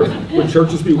God's green earth would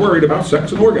churches be worried about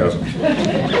sex and orgasms?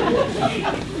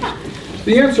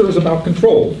 The answer is about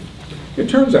control. It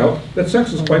turns out that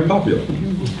sex is quite popular,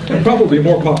 and probably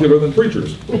more popular than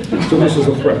preachers, so this is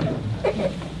a threat.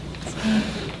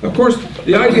 Of course,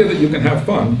 the idea that you can have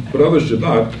fun, but others should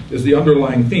not, is the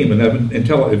underlying theme in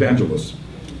televangelists.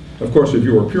 Of course, if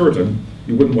you were Puritan,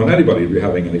 you wouldn't want anybody to be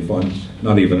having any fun,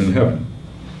 not even in heaven.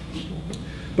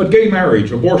 But gay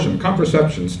marriage, abortion,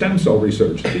 contraception, stem cell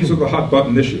research, these are the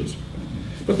hot-button issues.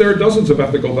 But there are dozens of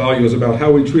ethical values about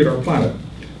how we treat our planet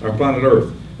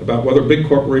Earth, about whether big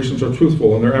corporations are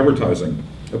truthful in their advertising,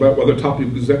 about whether top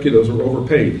executives are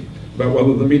overpaid, about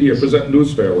whether the media present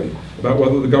news fairly, about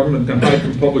whether the government can hide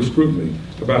from public scrutiny,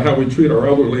 about how we treat our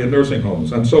elderly in nursing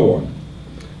homes, and so on,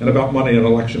 and about money and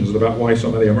elections, and about why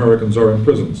so many Americans are in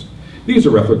prisons. These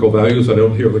are ethical values I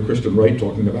don't hear the Christian right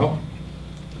talking about.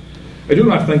 I do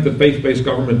not think that faith-based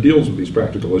government deals with these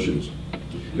practical issues.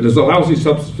 It is a lousy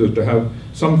substitute to have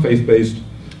some faith belief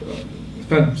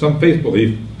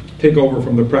take over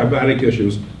from the pragmatic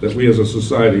issues that we as a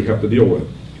society have to deal with,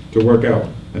 to work out,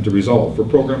 and to resolve for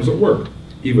programs that work,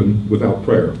 even without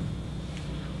prayer.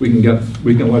 We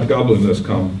can let godliness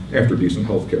come after decent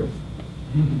health care.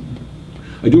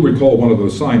 I do recall one of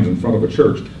those signs in front of a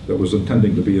church that was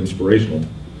intending to be inspirational.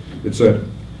 It said,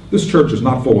 "This church is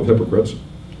not full of hypocrites.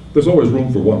 There's always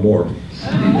room for one more."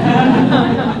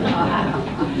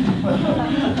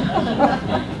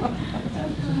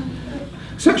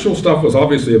 Sexual stuff was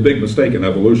obviously a big mistake in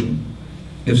evolution.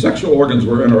 If sexual organs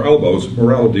were in our elbows,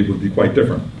 morality would be quite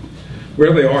different.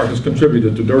 Where they are has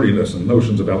contributed to dirtiness and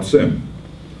notions about sin.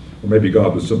 Or maybe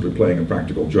God was simply playing a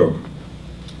practical joke.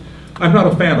 I'm not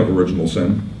a fan of original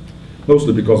sin,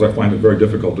 mostly because I find it very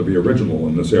difficult to be original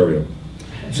in this area.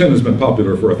 Sin has been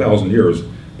popular for 1,000 years,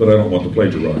 but I don't want to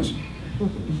plagiarize.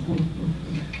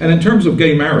 And in terms of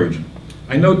gay marriage,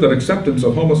 I note that acceptance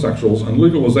of homosexuals and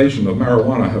legalization of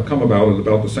marijuana have come about at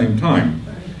about the same time.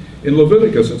 In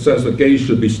Leviticus, it says that gays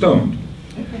should be stoned.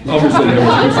 Obviously, there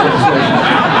was a mistranslation.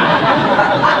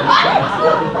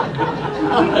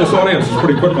 This audience is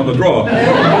pretty quick on the draw.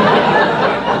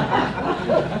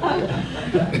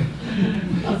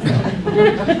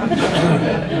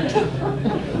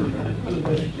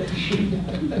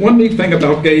 One neat thing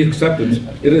about gay acceptance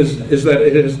is that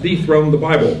it has dethroned the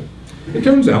Bible. It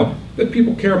turns out that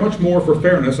people care much more for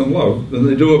fairness and love than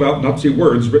they do about Nazi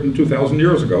words written 2,000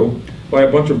 years ago by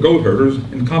a bunch of goat herders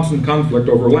in constant conflict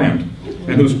over land,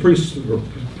 and whose priests or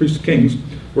priest kings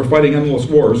were fighting endless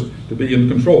wars to be in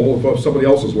control of somebody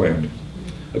else's land.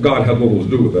 God had little to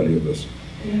do with any of this.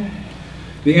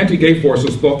 The anti-gay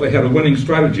forces thought they had a winning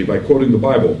strategy by quoting the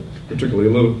Bible,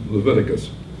 particularly Leviticus,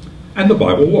 and the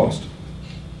Bible lost.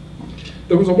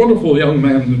 There was a wonderful young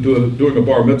man doing a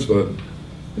bar mitzvah,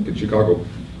 I think in Chicago,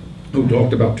 who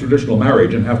talked about traditional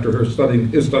marriage, and after his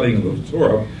studying of the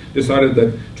Torah, decided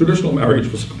that traditional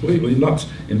marriage was completely nuts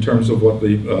in terms of what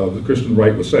the Christian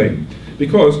right was saying,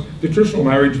 because the traditional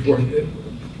marriage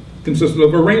consisted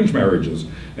of arranged marriages,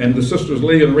 and the sisters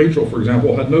Leah and Rachel, for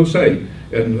example, had no say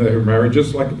in their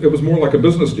marriages. It was more like a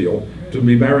business deal to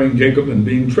be marrying Jacob and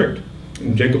being tricked.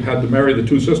 And Jacob had to marry the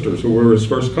two sisters who were his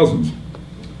first cousins.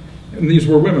 And these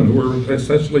were women who were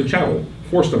essentially chattel,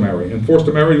 forced to marry, and forced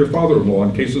to marry your father-in-law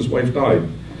in case his wife died.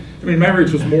 I mean,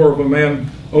 marriage was more of a man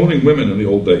owning women in the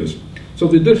old days. So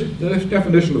the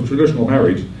definition of traditional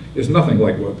marriage is nothing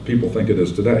like what people think it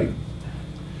is today.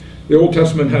 The Old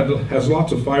Testament has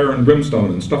lots of fire and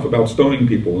brimstone and stuff about stoning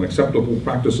people and acceptable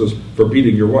practices for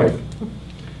beating your wife.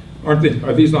 Are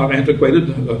these not antiquated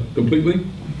completely?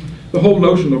 The whole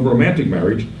notion of romantic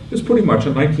marriage is pretty much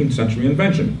a 19th century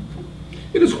invention.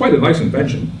 It is quite a nice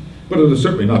invention, but it is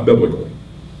certainly not biblical.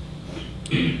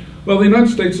 Well, the United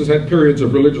States has had periods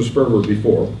of religious fervor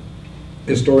before.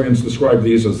 Historians describe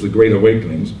these as the Great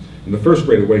Awakenings, and the first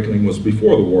Great Awakening was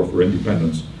before the War for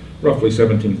Independence, roughly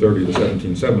 1730 to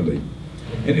 1770.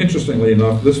 And interestingly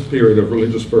enough, this period of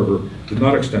religious fervor did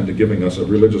not extend to giving us a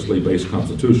religiously based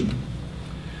constitution.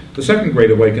 The second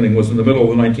Great Awakening was in the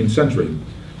middle of the 19th century,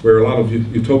 where a lot of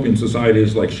utopian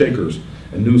societies like Shakers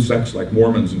and new sects like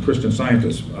Mormons and Christian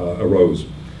Scientists arose.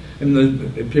 And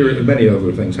the period, many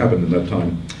other things happened in that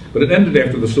time. But it ended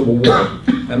after the Civil War,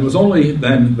 and it was only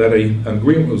then that an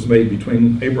agreement was made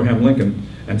between Abraham Lincoln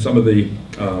and some of the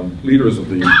leaders of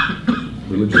the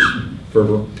religious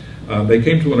fervor. They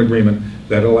came to an agreement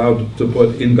that allowed to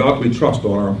put "in God we trust"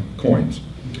 on our coins.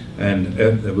 And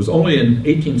it was only in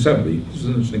 1870, this is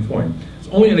an interesting point, it's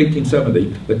only in 1870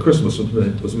 that Christmas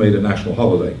was made a national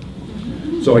holiday.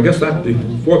 So I guess that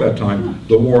before that time,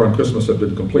 the war on Christmas had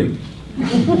been complete.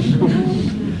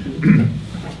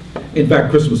 In fact,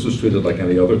 Christmas was treated like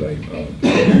any other day at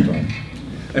that time.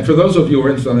 And for those of you who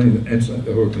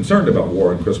are concerned about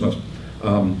war on Christmas,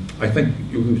 I think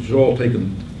you should all take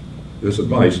this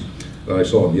advice that I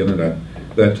saw on the internet,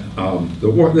 that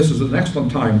this is an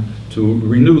excellent time to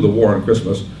renew the war on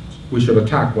Christmas. We should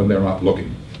attack when they're not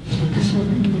looking.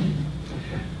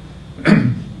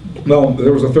 Well,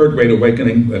 there was a third Great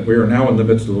Awakening, that we are now in the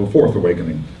midst of a fourth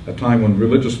awakening, a time when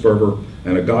religious fervor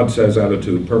and a God says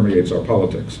attitude permeates our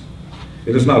politics.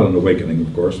 It is not an awakening,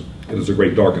 of course. It is a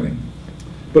great darkening.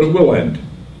 But it will end.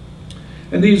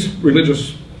 And these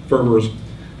religious fervors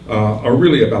are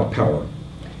really about power.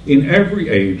 In every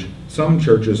age, some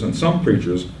churches and some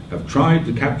preachers have tried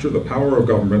to capture the power of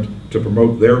government to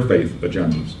promote their faith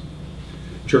agendas.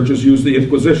 Churches use the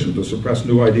Inquisition to suppress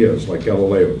new ideas like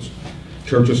Galileo's.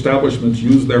 Church establishments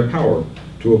use their power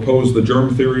to oppose the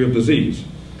germ theory of disease.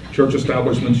 Church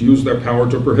establishments use their power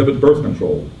to prohibit birth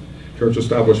control. Church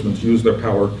establishments use their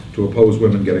power to oppose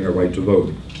women getting a right to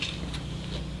vote.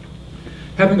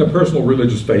 Having a personal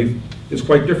religious faith is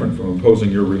quite different from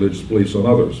imposing your religious beliefs on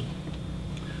others.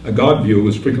 A God view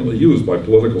is frequently used by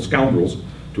political scoundrels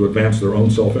to advance their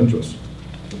own self-interest.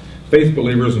 Faith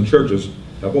believers in churches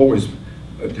have always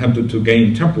attempted to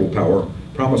gain temporal power,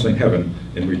 promising heaven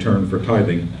in return for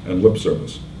tithing and lip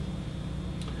service.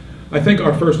 I think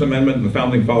our First Amendment and the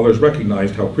Founding Fathers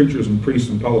recognized how preachers and priests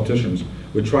and politicians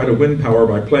would try to win power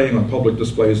by playing on public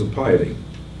displays of piety.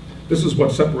 This is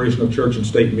what separation of church and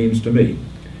state means to me.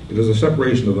 It is a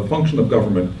separation of the function of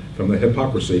government from the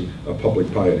hypocrisy of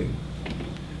public piety.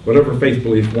 Whatever faith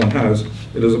belief one has,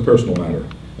 it is a personal matter,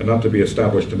 and not to be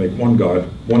established to make one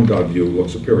God view look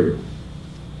superior.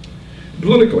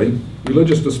 Politically,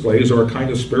 religious displays are a kind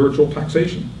of spiritual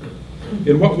taxation.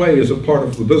 In what way is it part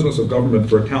of the business of government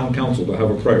for a town council to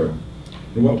have a prayer?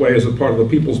 In what way is it part of the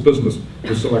people's business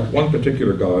to select one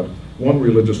particular God, one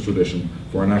religious tradition,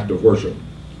 for an act of worship?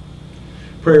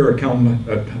 Prayer at town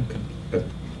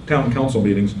council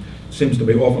meetings seems to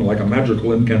be often like a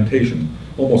magical incantation,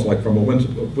 almost like from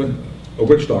a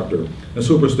witch doctor, a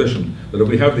superstition that if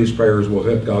we have these prayers, we'll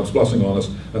get God's blessing on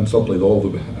us, and suddenly all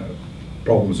the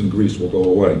problems in Greece will go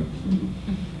away.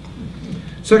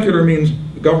 Secular means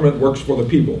the government works for the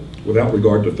people without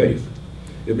regard to faith.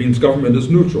 It means government is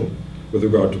neutral with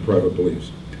regard to private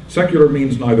beliefs. Secular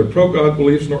means neither pro-God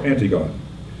beliefs nor anti-God.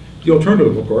 The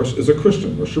alternative, of course, is a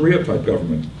Christian or Sharia-type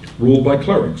government ruled by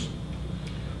clerics.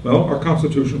 Well, our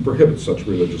Constitution prohibits such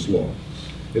religious law.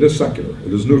 It is secular,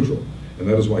 it is neutral, and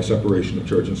that is why separation of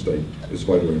church and state is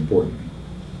vitally important.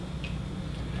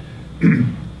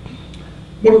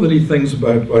 One of the neat things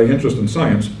about my interest in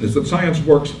science is that science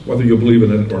works whether you believe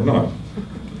in it or not.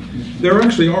 There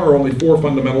actually are only 4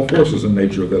 fundamental forces in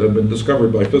nature that have been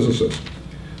discovered by physicists: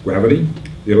 gravity,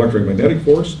 the electromagnetic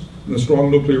force, and the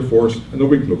strong nuclear force and the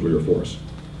weak nuclear force.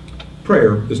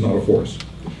 Prayer is not a force,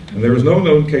 and there is no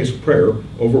known case of prayer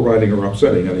overriding or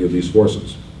upsetting any of these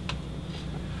forces.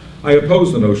 I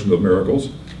oppose the notion of miracles.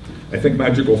 I think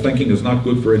magical thinking is not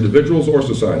good for individuals or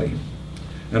society,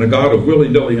 and a God of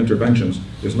willy-nilly interventions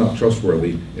is not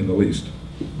trustworthy in the least.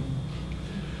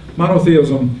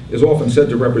 Monotheism is often said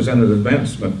to represent an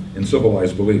advancement in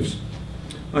civilized beliefs.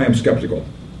 I am skeptical.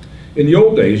 In the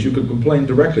old days, you could complain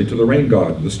directly to the rain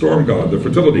god, the storm god, the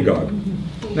fertility god.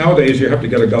 Nowadays, you have to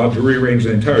get a god to rearrange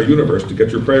the entire universe to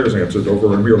get your prayers answered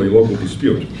over a merely local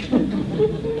dispute.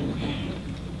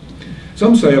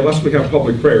 Some say unless we have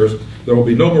public prayers, there will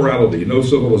be no morality, no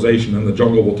civilization, and the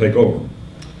jungle will take over.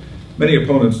 Many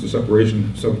opponents to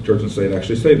separation of church and state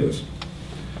actually say this.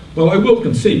 Well, I will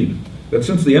concede that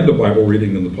since the end of Bible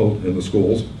reading in the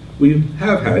schools, we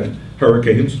have had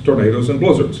hurricanes, tornadoes, and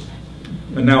blizzards.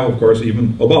 And now, of course,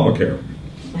 even Obamacare.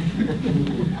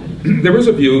 There is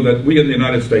a view that we in the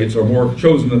United States are more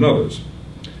chosen than others.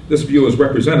 This view is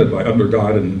represented by Under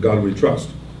God and In God We Trust.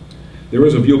 There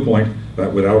is a viewpoint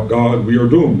that without God we are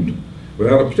doomed.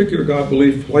 Without a particular God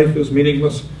belief, life is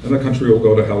meaningless and the country will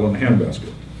go to hell in a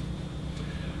handbasket.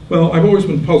 Well, I've always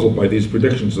been puzzled by these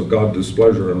predictions of God's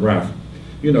displeasure and wrath.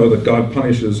 You know that God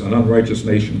punishes an unrighteous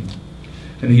nation,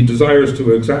 and he desires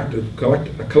to exact a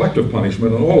collective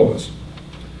punishment on all of us.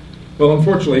 Well,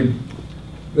 unfortunately,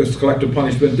 this collective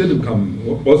punishment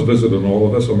was visited on all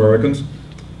of us Americans.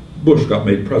 Bush got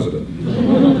made president.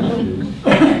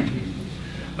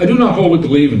 I do not wholly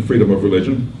believe in freedom of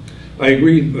religion. I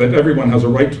agree that everyone has a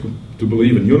right to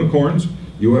believe in unicorns,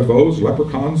 UFOs,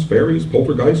 leprechauns, fairies,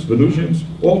 poltergeists, Venusians,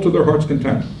 all to their heart's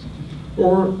content,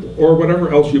 or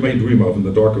whatever else you may dream of in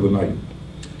the dark of the night.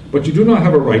 But you do not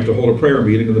have a right to hold a prayer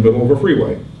meeting in the middle of a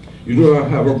freeway. You do not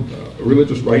have a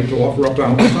religious right to offer up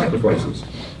animal sacrifices,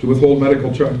 to withhold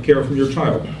medical care from your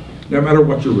child, no matter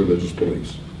what your religious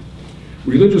beliefs.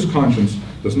 Religious conscience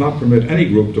does not permit any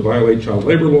group to violate child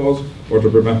labor laws or to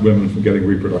prevent women from getting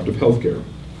reproductive health care.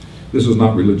 This is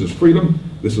not religious freedom,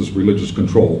 this is religious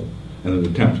control and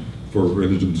an attempt for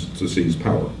religions to seize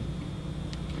power.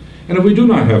 And if we do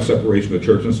not have separation of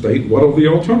church and state, what are the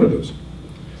alternatives?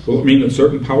 Will it mean that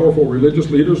certain powerful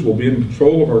religious leaders will be in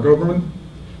control of our government?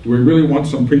 Do we really want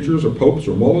some preachers or popes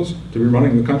or mullahs to be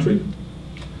running the country?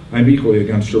 I'm equally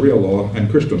against Sharia law and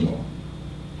Christian law.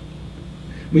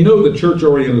 We know that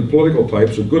church-oriented political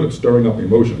types are good at stirring up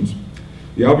emotions.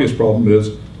 The obvious problem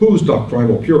is whose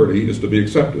doctrinal purity is to be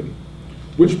accepted?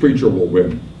 Which preacher will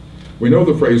win? We know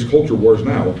the phrase culture wars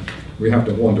now. We have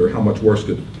to wonder how much worse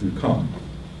could it become.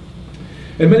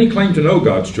 And many claim to know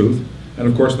God's truth, and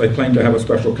of course they claim to have a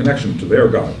special connection to their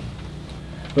God.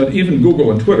 But even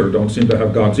Google and Twitter don't seem to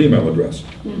have God's email address.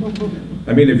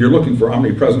 I mean, if you're looking for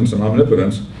omnipresence and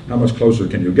omnipotence, how much closer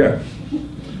can you get?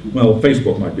 Well,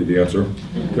 Facebook might be the answer.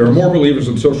 There are more believers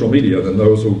in social media than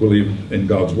those who believe in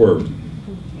God's word.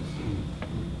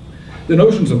 The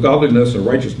notions of godliness or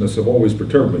righteousness have always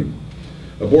perturbed me.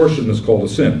 Abortion is called a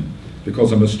sin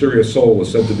because a mysterious soul is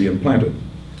said to be implanted.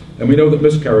 And we know that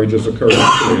miscarriages occur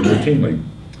naturally and routinely.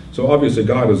 So obviously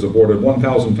God has aborted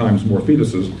 1,000 times more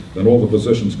fetuses than all the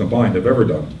physicians combined have ever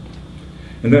done.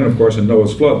 And then, of course, in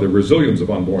Noah's flood, there were zillions of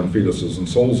unborn fetuses and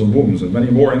souls and wombs and many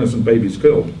more innocent babies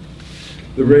killed.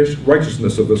 The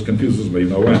righteousness of this confuses me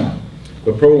no end.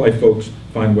 But pro-life folks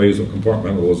find ways of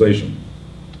compartmentalization.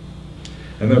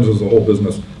 And then there's the whole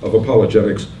business of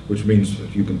apologetics, which means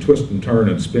you can twist and turn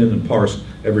and spin and parse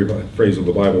every phrase of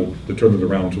the Bible to turn it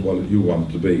around to what you want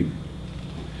it to be.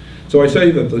 So I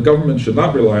say that the government should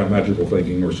not rely on magical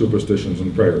thinking or superstitions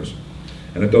and prayers.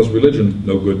 And it does religion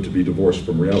no good to be divorced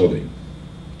from reality.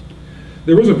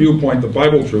 There is a viewpoint that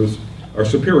Bible truths are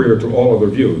superior to all other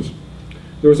views.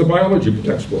 There is a biology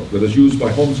textbook that is used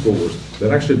by homeschoolers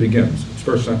that actually begins, its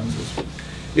first sentences.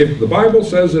 If the Bible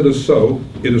says it is so,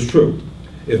 it is true.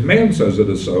 If man says it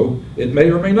is so, it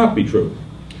may or may not be true.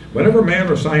 Whenever man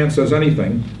or science says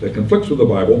anything that conflicts with the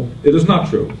Bible, it is not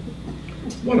true.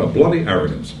 What a bloody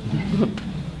arrogance.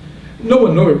 No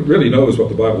one really knows what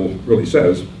the Bible really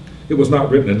says. It was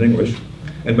not written in English,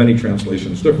 and many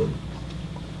translations differ.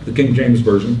 The King James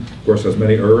Version, of course, has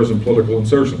many errors and political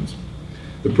insertions.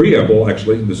 The preamble,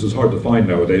 actually, this is hard to find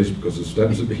nowadays because it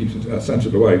tends to be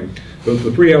censored away, but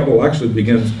the preamble actually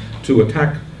begins to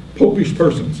attack popish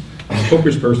persons, and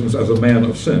popish persons as a man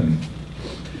of sin.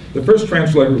 The first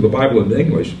translator of the Bible into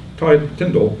English,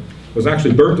 Tyndale, was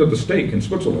actually burnt at the stake in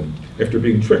Switzerland after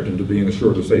being tricked into being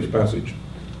assured a safe passage.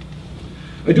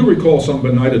 I do recall some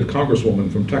benighted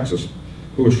congresswoman from Texas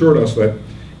who assured us that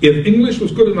if English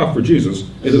was good enough for Jesus,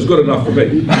 it is good enough for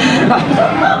me.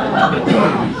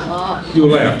 You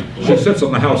laugh. She sits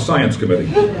on the House Science Committee.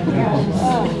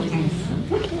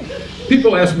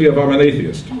 People ask me if I'm an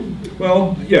atheist.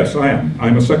 Well, yes, I am.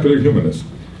 I'm a secular humanist.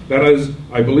 That is,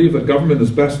 I believe that government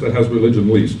is best that has religion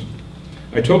least.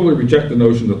 I totally reject the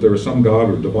notion that there is some God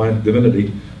or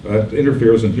divinity that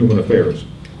interferes in human affairs,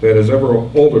 that has ever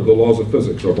altered the laws of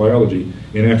physics or biology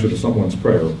in answer to someone's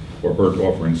prayer or burnt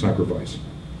offering sacrifice.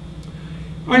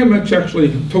 I am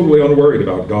actually totally unworried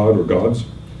about God or gods.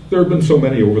 There have been so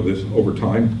many over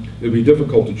time, it would be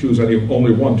difficult to choose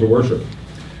only one to worship.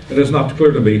 It is not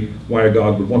clear to me why a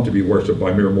God would want to be worshipped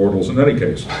by mere mortals in any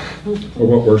case, or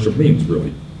what worship means,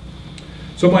 really.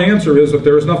 So my answer is that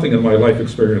there is nothing in my life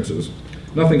experiences,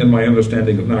 nothing in my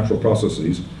understanding of natural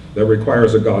processes that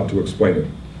requires a God to explain it.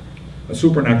 A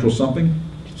supernatural something?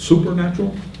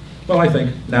 Supernatural? Well, I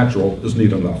think natural is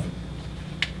neat enough.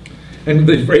 And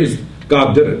the phrase,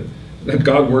 God did it, that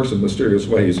God works in mysterious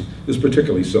ways, is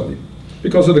particularly silly,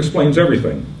 because it explains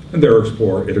everything, and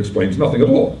therefore it explains nothing at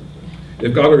all.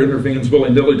 If God intervenes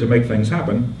willy-nilly to make things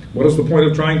happen, what is the point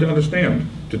of trying to understand,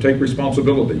 to take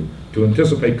responsibility, to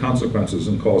anticipate consequences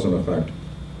and cause and effect?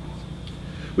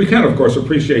 We can, of course,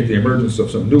 appreciate the emergence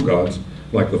of some new gods,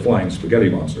 like the flying spaghetti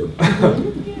monster.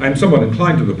 I am somewhat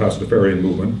inclined to the Pastafarian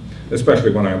movement,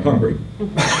 especially when I am hungry.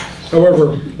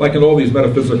 However, like in all these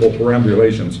metaphysical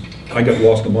perambulations, I get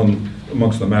lost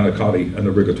amongst the manicotti and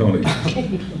the rigatoni.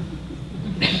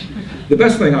 The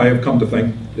best thing I have come to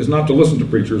think is not to listen to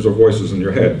preachers or voices in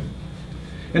your head.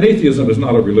 And atheism is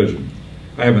not a religion.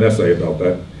 I have an essay about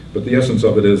that, but the essence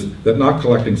of it is that not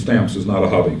collecting stamps is not a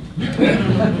hobby.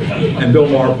 And Bill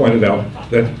Maher pointed out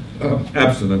that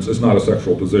abstinence is not a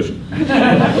sexual position.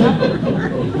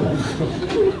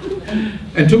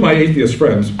 And to my atheist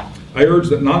friends, I urge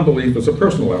that non-belief is a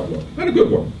personal outlook, and a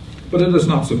good one, but it is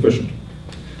not sufficient.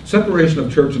 Separation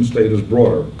of church and state is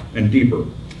broader and deeper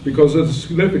because it is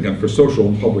significant for social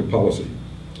and public policy.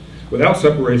 Without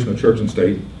separation of church and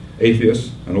state,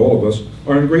 atheists, and all of us,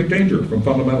 are in great danger from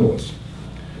fundamentalists.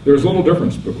 There is little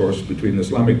difference, of course, between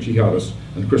Islamic jihadists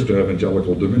and Christian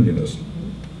evangelical dominionists.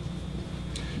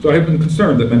 So I have been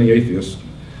concerned that many atheists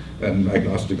and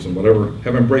agnostics and whatever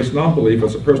have embraced non-belief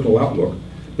as a personal outlook,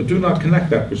 but do not connect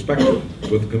that perspective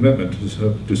with the commitment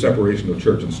to separation of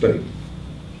church and state.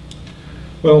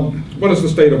 Well, what is the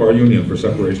state of our union for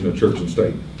separation of church and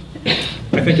state?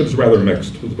 I think it is rather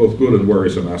mixed, with both good and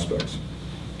worrisome aspects.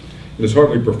 It is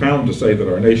hardly profound to say that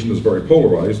our nation is very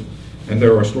polarized, and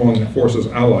there are strong forces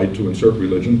allied to insert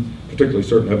religion, particularly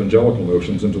certain evangelical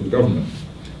notions, into the government.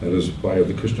 That is, via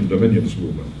the Christian Dominionist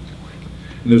movement.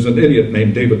 And there's an idiot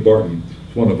named David Barton,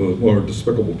 one of the more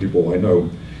despicable people I know.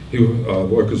 He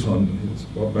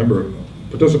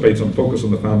participates on Focus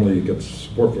on the Family. He gets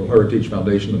support from Heritage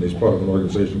Foundation, and he's part of an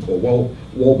organization called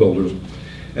Wall Builders.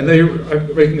 And they are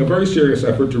making a very serious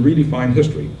effort to redefine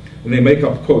history, and they make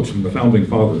up quotes from the Founding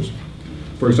Fathers.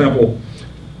 For example,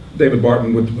 David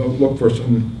Barton would look for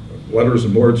some letters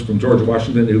and words from George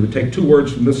Washington. He would take two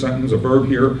words from this sentence, a verb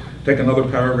here, take another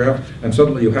paragraph, and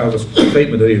suddenly you have a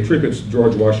statement that he attributes to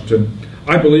George Washington.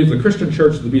 I believe the Christian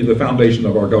church to be the foundation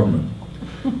of our government.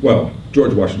 Well,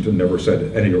 George Washington never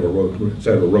said any or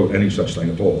wrote any such thing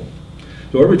at all.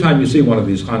 So every time you see one of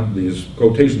these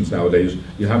quotations nowadays,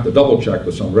 you have to double check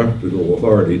with some reputable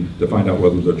authority to find out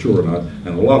whether they're true or not,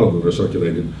 and a lot of them are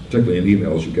circulated, particularly in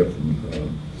emails you get from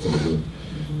some of the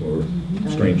or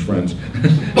strange friends,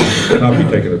 cannot be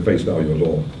taken at face value at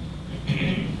all.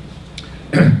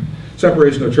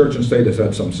 Separation of church and state has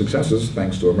had some successes,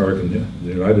 thanks to American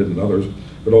United and others,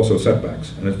 but also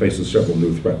setbacks, and it faces several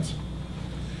new threats.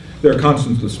 There are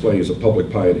constant displays of public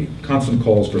piety, constant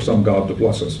calls for some God to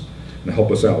bless us and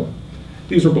help us out.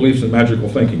 These are beliefs in magical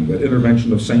thinking, that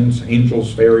intervention of saints,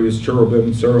 angels, fairies,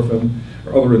 cherubim, seraphim,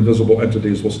 or other invisible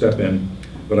entities will step in,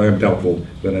 but I am doubtful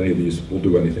that any of these will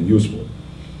do anything useful.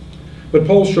 But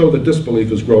polls show that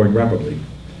disbelief is growing rapidly.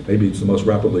 Maybe it's the most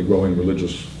rapidly growing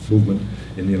religious movement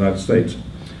in the United States.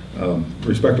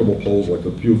 Respectable polls like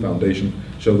the Pew Foundation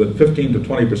show that 15 to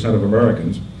 20% of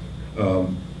Americans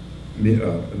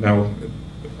now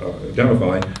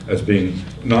identify as being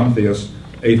non-theists,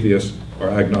 atheists, or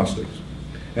agnostics.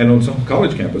 And on some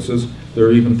college campuses, there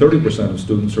are even 30% of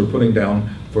students who are putting down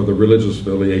for the religious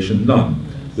affiliation none.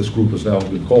 This group is now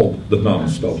been called the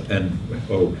nuns, spelled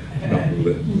N-O, not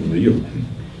with the U.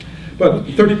 But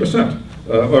 30%,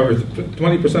 or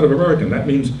 20% of American, that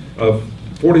means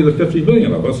 40 to 50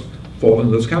 million of us fall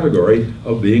into this category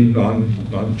of being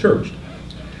non-churched.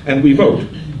 And we vote,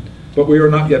 but we are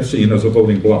not yet seen as a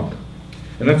voting bloc.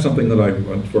 And that's something that I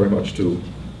want very much to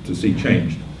see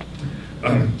changed.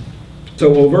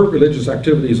 So overt religious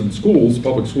activities in schools,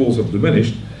 public schools, have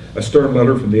diminished. A stern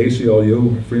letter from the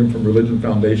ACLU, Freedom from Religion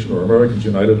Foundation, or Americans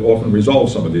United often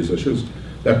resolves some of these issues.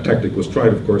 That tactic was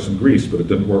tried, of course, in Greece, but it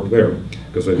didn't work there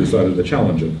because they decided to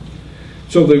challenge it.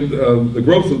 So the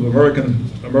growth of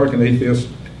American atheists,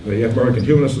 the American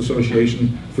Humanist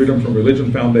Association, Freedom from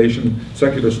Religion Foundation,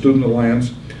 Secular Student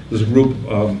Alliance. There's a group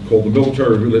called the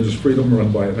Military Religious Freedom,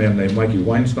 run by a man named Mikey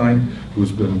Weinstein,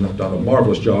 who's done a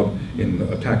marvelous job in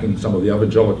attacking some of the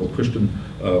evangelical Christian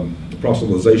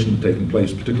proselytization taking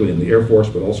place, particularly in the Air Force,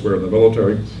 but elsewhere in the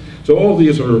military. So all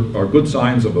these are good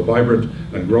signs of a vibrant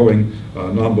and growing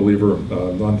non-believer,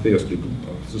 non-theistic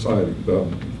society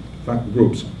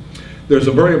groups. There's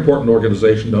a very important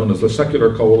organization known as the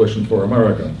Secular Coalition for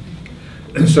America.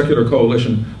 The Secular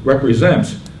Coalition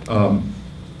represents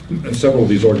several of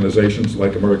these organizations,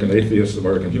 like American Atheists,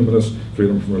 American Humanists,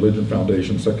 Freedom from Religion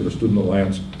Foundation, Secular Student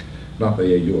Alliance, not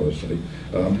the AU, I say.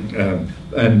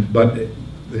 But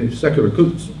the Secular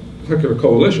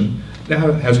Coalition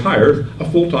now has hired a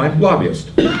full-time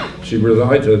lobbyist. She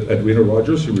resides at Edwina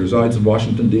Rogers. She resides in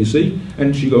Washington, D.C.,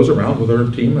 and she goes around with her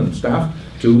team and staff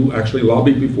to actually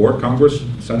lobby before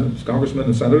congressmen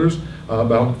and senators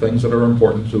about things that are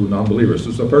important to non-believers.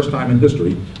 This is the first time in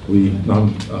history we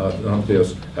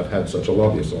non-theists have had such a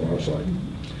lobbyist on our side.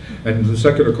 And the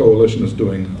Secular Coalition is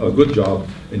doing a good job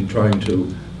in trying to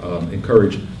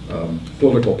encourage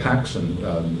political PACs and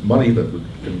money that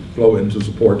can flow in to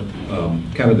support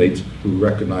candidates who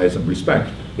recognize and respect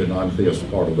the non-theist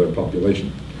part of their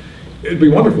population. It'd be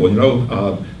wonderful, you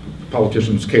know,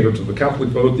 politicians cater to the Catholic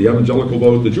vote, the evangelical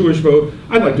vote, the Jewish vote.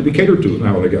 I'd like to be catered to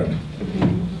now and again.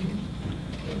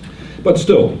 But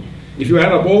still, if you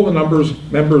add up all the members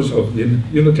of the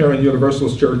Unitarian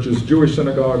Universalist churches, Jewish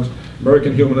synagogues,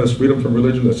 American Humanists, Freedom from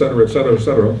Religion, et cetera,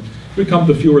 we come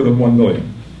to fewer than 1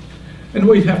 million. And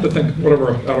we have to think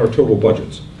about our total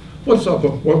budgets. What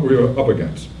we're up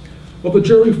against? Well, the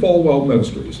Jerry Falwell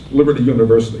Ministries, Liberty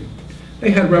University, they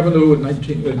had revenue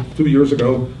 2 years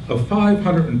ago of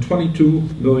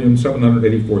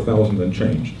 $522,784,000 and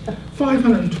change.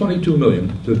 $522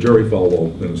 million to Jerry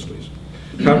Falwell Ministries.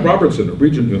 Pat Robertson at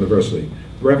Regent University,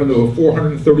 revenue of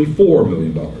 $434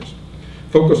 million.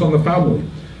 Focus on the Family,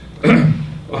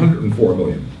 $104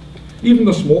 million. Even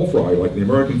the small fry, like the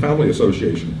American Family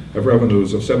Association, have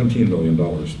revenues of $17 million.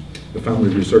 The Family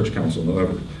Research Council,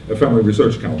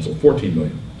 $14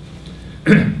 million.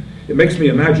 It makes me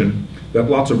imagine that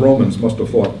lots of Romans must have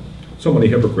thought, so many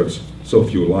hypocrites, so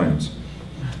few lions.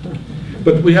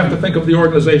 But we have to think of the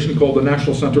organization called the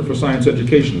National Center for Science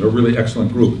Education, a really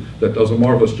excellent group that does a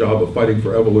marvelous job of fighting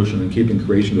for evolution and keeping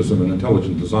creationism and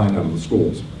intelligent design out of the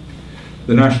schools.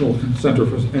 The National Center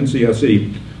for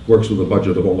NCSE works with a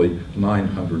budget of only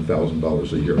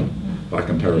 $900,000 a year, by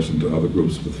comparison to other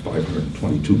groups with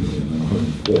 $522 million and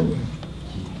 $104 million.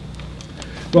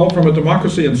 Well, from a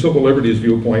democracy and civil liberties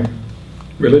viewpoint,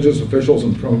 religious officials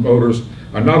and promoters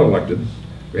are not elected.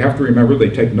 We have to remember they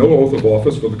take no oath of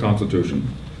office for the Constitution.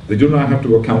 They do not have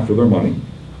to account for their money.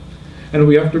 And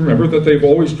we have to remember that they've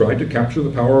always tried to capture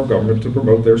the power of government to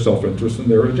promote their self-interest and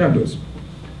their agendas.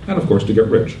 And of course, to get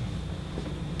rich.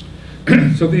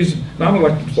 So these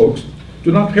non-elected folks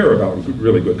do not care about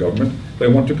really good government. They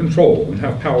want to control and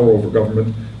have power over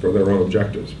government for their own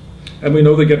objectives. And we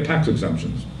know they get tax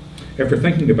exemptions. After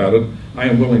thinking about it, I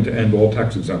am willing to end all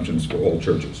tax exemptions for all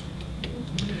churches.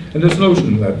 And this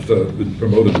notion that's been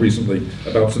promoted recently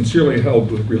about sincerely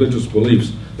held religious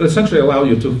beliefs that essentially allow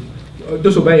you to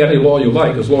disobey any law you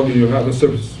like as long as you have a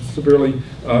severely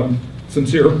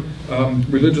sincere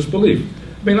religious belief.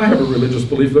 I mean, I have a religious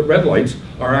belief that red lights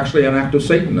are actually an act of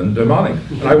Satan and demonic,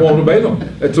 and I won't obey them.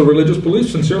 It's a religious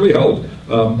belief, sincerely held,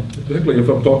 particularly if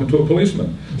I'm talking to a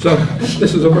policeman. So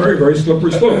this is a very, very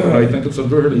slippery slope, and I think it's a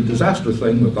really disastrous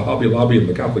thing that the Hobby Lobby and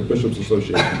the Catholic Bishops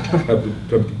Association have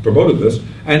promoted this,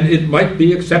 and it might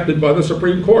be accepted by the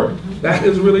Supreme Court. That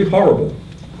is really horrible.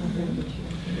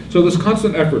 So this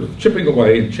constant effort of chipping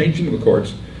away and changing the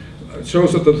courts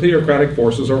shows that the theocratic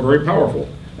forces are very powerful.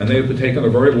 And they have taken a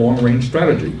very long-range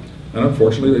strategy, and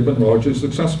unfortunately they've been largely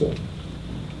successful.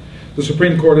 The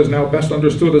Supreme Court is now best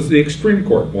understood as the extreme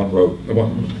court, one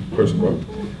person wrote.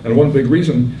 And one big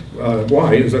reason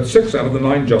why is that 6 out of the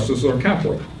 9 justices are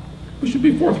Catholic. We should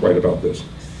be forthright about this.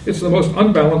 It's the most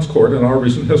unbalanced court in our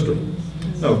recent history.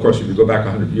 Now, of course, if you go back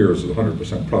 100 years, it's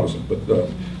 100% Protestant, but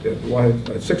why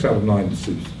 6 out of 9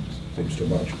 seems too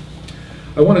much.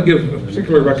 I want to give a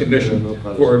particular recognition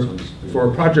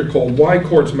for a project called Why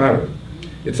Courts Matter.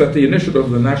 It's at the initiative of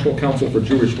the National Council for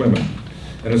Jewish Women,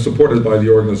 and is supported by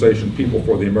the organization People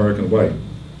for the American Way.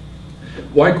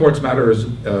 Why Courts Matter is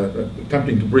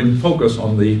attempting to bring focus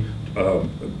on the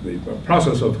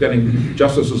process of getting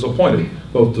justices appointed,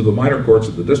 both to the minor courts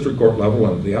at the district court level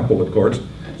and the appellate courts,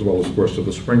 as well as, of course, to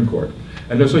the Supreme Court.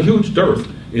 And there's a huge dearth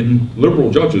in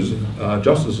liberal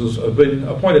justices have been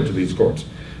appointed to these courts.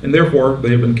 And therefore, they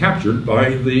have been captured by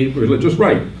the religious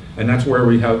right. And that's where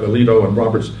we have Alito and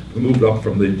Roberts, who moved up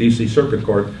from the DC Circuit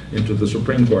Court into the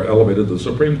Supreme Court, elevated to the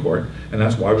Supreme Court, and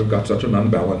that's why we've got such an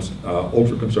unbalanced,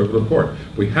 ultra-conservative court.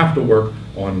 We have to work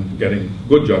on getting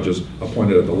good judges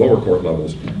appointed at the lower court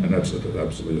levels, and that's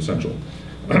absolutely essential.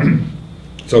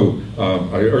 So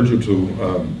I urge you to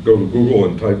go to Google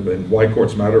and type in Why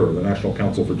Courts Matter or the National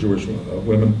Council for Jewish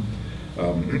Women.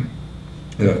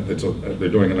 They're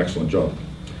doing an excellent job.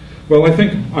 Well, I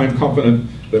think I'm confident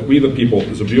that we the people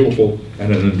is a beautiful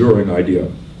and an enduring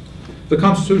idea. The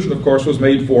Constitution, of course, was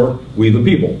made for we the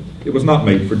people. It was not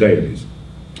made for deities.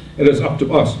 It is up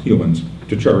to us, humans,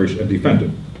 to cherish and defend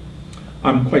it.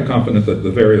 I'm quite confident that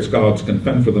the various gods can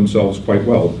fend for themselves quite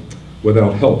well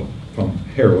without help from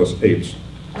hairless apes.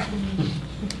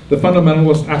 The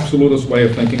fundamentalist, absolutist way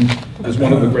of thinking is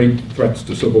one of the great threats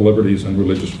to civil liberties and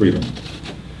religious freedom.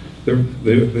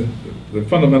 The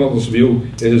fundamentalist view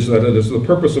is that it is the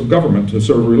purpose of government to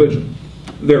serve religion,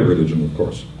 their religion, of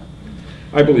course.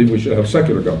 I believe we should have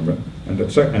secular government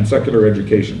and secular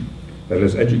education, that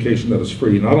is, education that is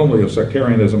free not only of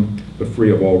sectarianism, but free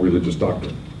of all religious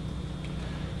doctrine.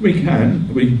 We can,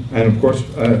 of course,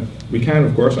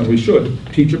 and we should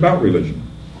teach about religion.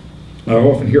 I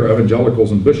often hear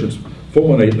evangelicals and bishops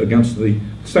fulminate against the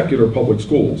secular public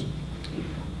schools.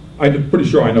 I'm pretty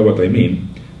sure I know what they mean.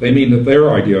 They mean that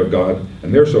their idea of God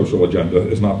and their social agenda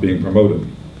is not being promoted.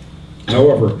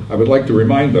 However, I would like to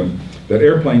remind them that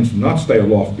airplanes do not stay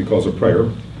aloft because of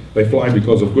prayer. They fly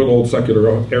because of good old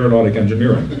secular aeronautic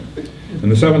engineering.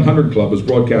 And the 700 Club is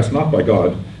broadcast not by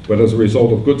God, but as a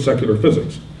result of good secular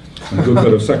physics and a good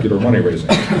bit of secular money raising.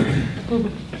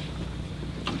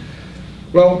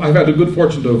 Well, I've had the good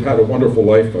fortune to have had a wonderful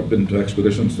life. I've been to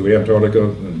expeditions to Antarctica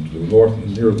and to the north,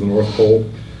 near the North Pole,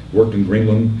 worked in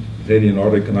Greenland, Canadian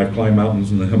Arctic, and I've climbed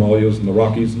mountains in the Himalayas and the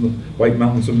Rockies and the White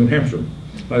Mountains of New Hampshire.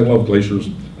 I love glaciers,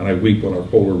 and I weep when our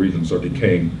polar regions are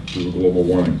decaying due to global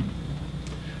warming.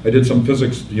 I did some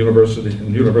physics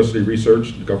university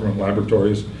research in government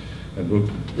laboratories and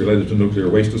related to nuclear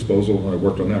waste disposal, and I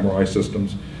worked on MRI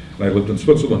systems. And I lived in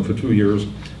Switzerland for 2 years,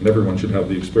 and everyone should have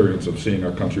the experience of seeing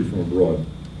our country from abroad.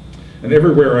 And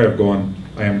everywhere I have gone,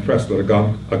 I am impressed that a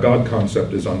God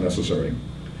concept is unnecessary.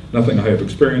 Nothing I have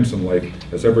experienced in life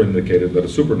has ever indicated that a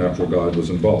supernatural God was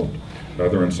involved,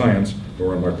 neither in science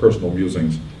nor in my personal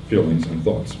musings, feelings, and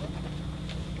thoughts.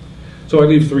 So I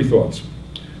leave 3 thoughts.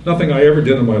 Nothing I ever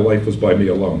did in my life was by me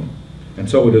alone, and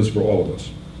so it is for all of us.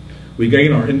 We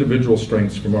gain our individual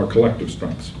strengths from our collective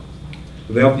strengths.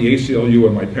 Without the ACLU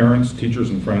and my parents, teachers,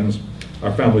 and friends,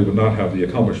 our family would not have the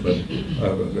accomplished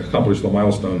the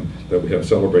milestone that we have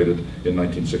celebrated in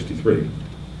 1963.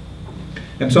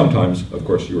 And sometimes, of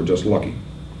course, you are just lucky.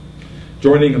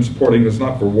 Joining and supporting is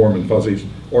not for warm and fuzzies.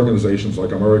 Organizations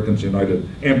like Americans United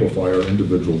amplify our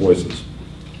individual voices.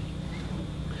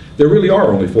 There really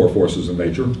are only 4 forces in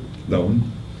nature known.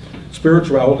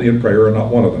 Spirituality and prayer are not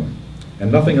one of them,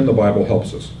 and nothing in the Bible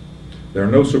helps us. There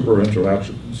are no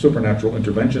supernatural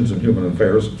interventions in human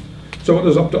affairs, so it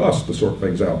is up to us to sort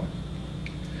things out.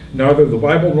 Neither the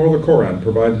Bible nor the Qur'an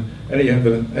provide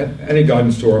any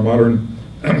guidance to our modern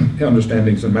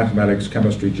understandings in mathematics,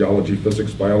 chemistry, geology,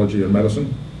 physics, biology, and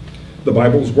medicine. The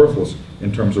Bible is worthless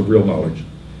in terms of real knowledge,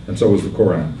 and so is the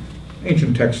Qur'an.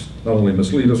 Ancient texts not only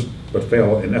mislead us, but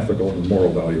fail in ethical and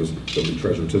moral values that we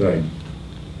treasure today.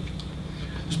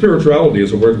 Spirituality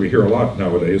is a word we hear a lot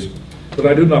nowadays, but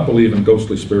I do not believe in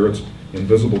ghostly spirits,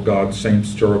 invisible gods,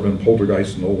 saints, cherubim,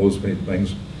 poltergeists, and all those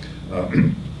things.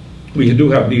 We do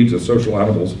have needs as social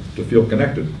animals to feel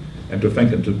connected and to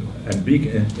think and be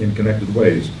in connected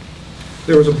ways.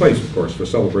 There is a place, of course, for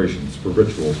celebrations, for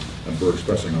rituals, and for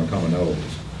expressing our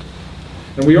commonalities.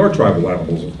 And we are tribal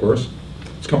animals, of course.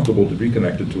 It's comfortable to be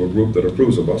connected to a group that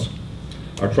approves of us.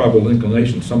 Our tribal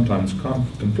inclinations sometimes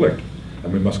conflict,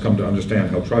 and we must come to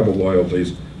understand how tribal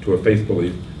loyalties to a faith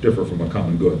belief differ from a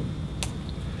common good.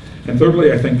 And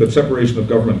thirdly, I think that separation of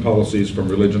government policies from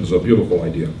religion is a beautiful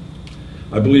idea.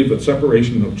 I believe that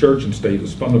separation of church and state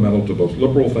is fundamental to both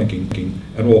liberal thinking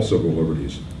and all civil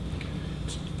liberties.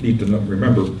 It's neat to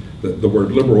remember that the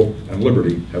word liberal and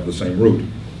liberty have the same root.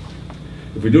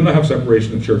 If we do not have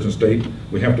separation of church and state,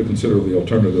 we have to consider the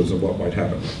alternatives of what might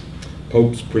happen.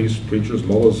 Popes, priests, preachers,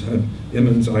 mullahs, and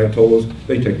imams, ayatollahs,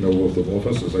 they take no oath of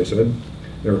office, as I said.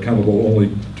 They're accountable only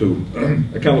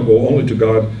to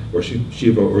God, or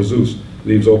Shiva or Zeus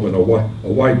leaves open a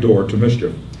wide door to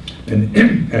mischief and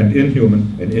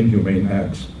inhuman and inhumane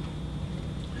acts.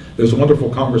 There's a wonderful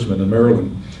congressman in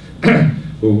Maryland,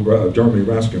 Jeremy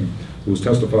Raskin, who was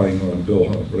testifying on a bill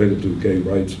related to gay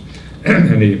rights,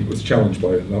 and he was challenged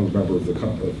by another member of the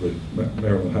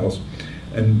Maryland House,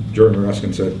 and Jeremy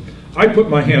Raskin said, "I put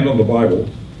my hand on the Bible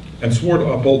and swore to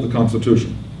uphold the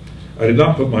Constitution. I did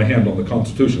not put my hand on the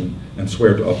Constitution and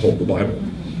swear to uphold the Bible."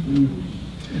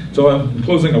 So in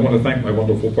closing, I want to thank my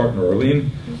wonderful partner,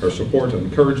 Arlene. Her support and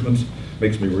encouragement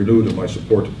makes me renewed in my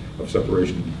support of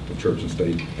separation of church and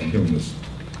state and humanists.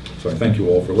 So I thank you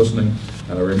all for listening,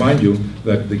 and I remind you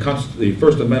that the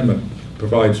First Amendment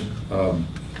provides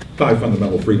 5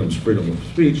 fundamental freedoms: freedom of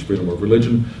speech, freedom of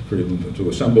religion, freedom to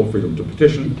assemble, freedom to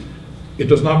petition. It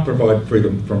does not provide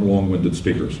freedom from long-winded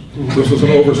speakers. This is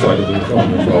an oversight of the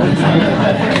Reforming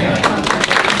Fathers.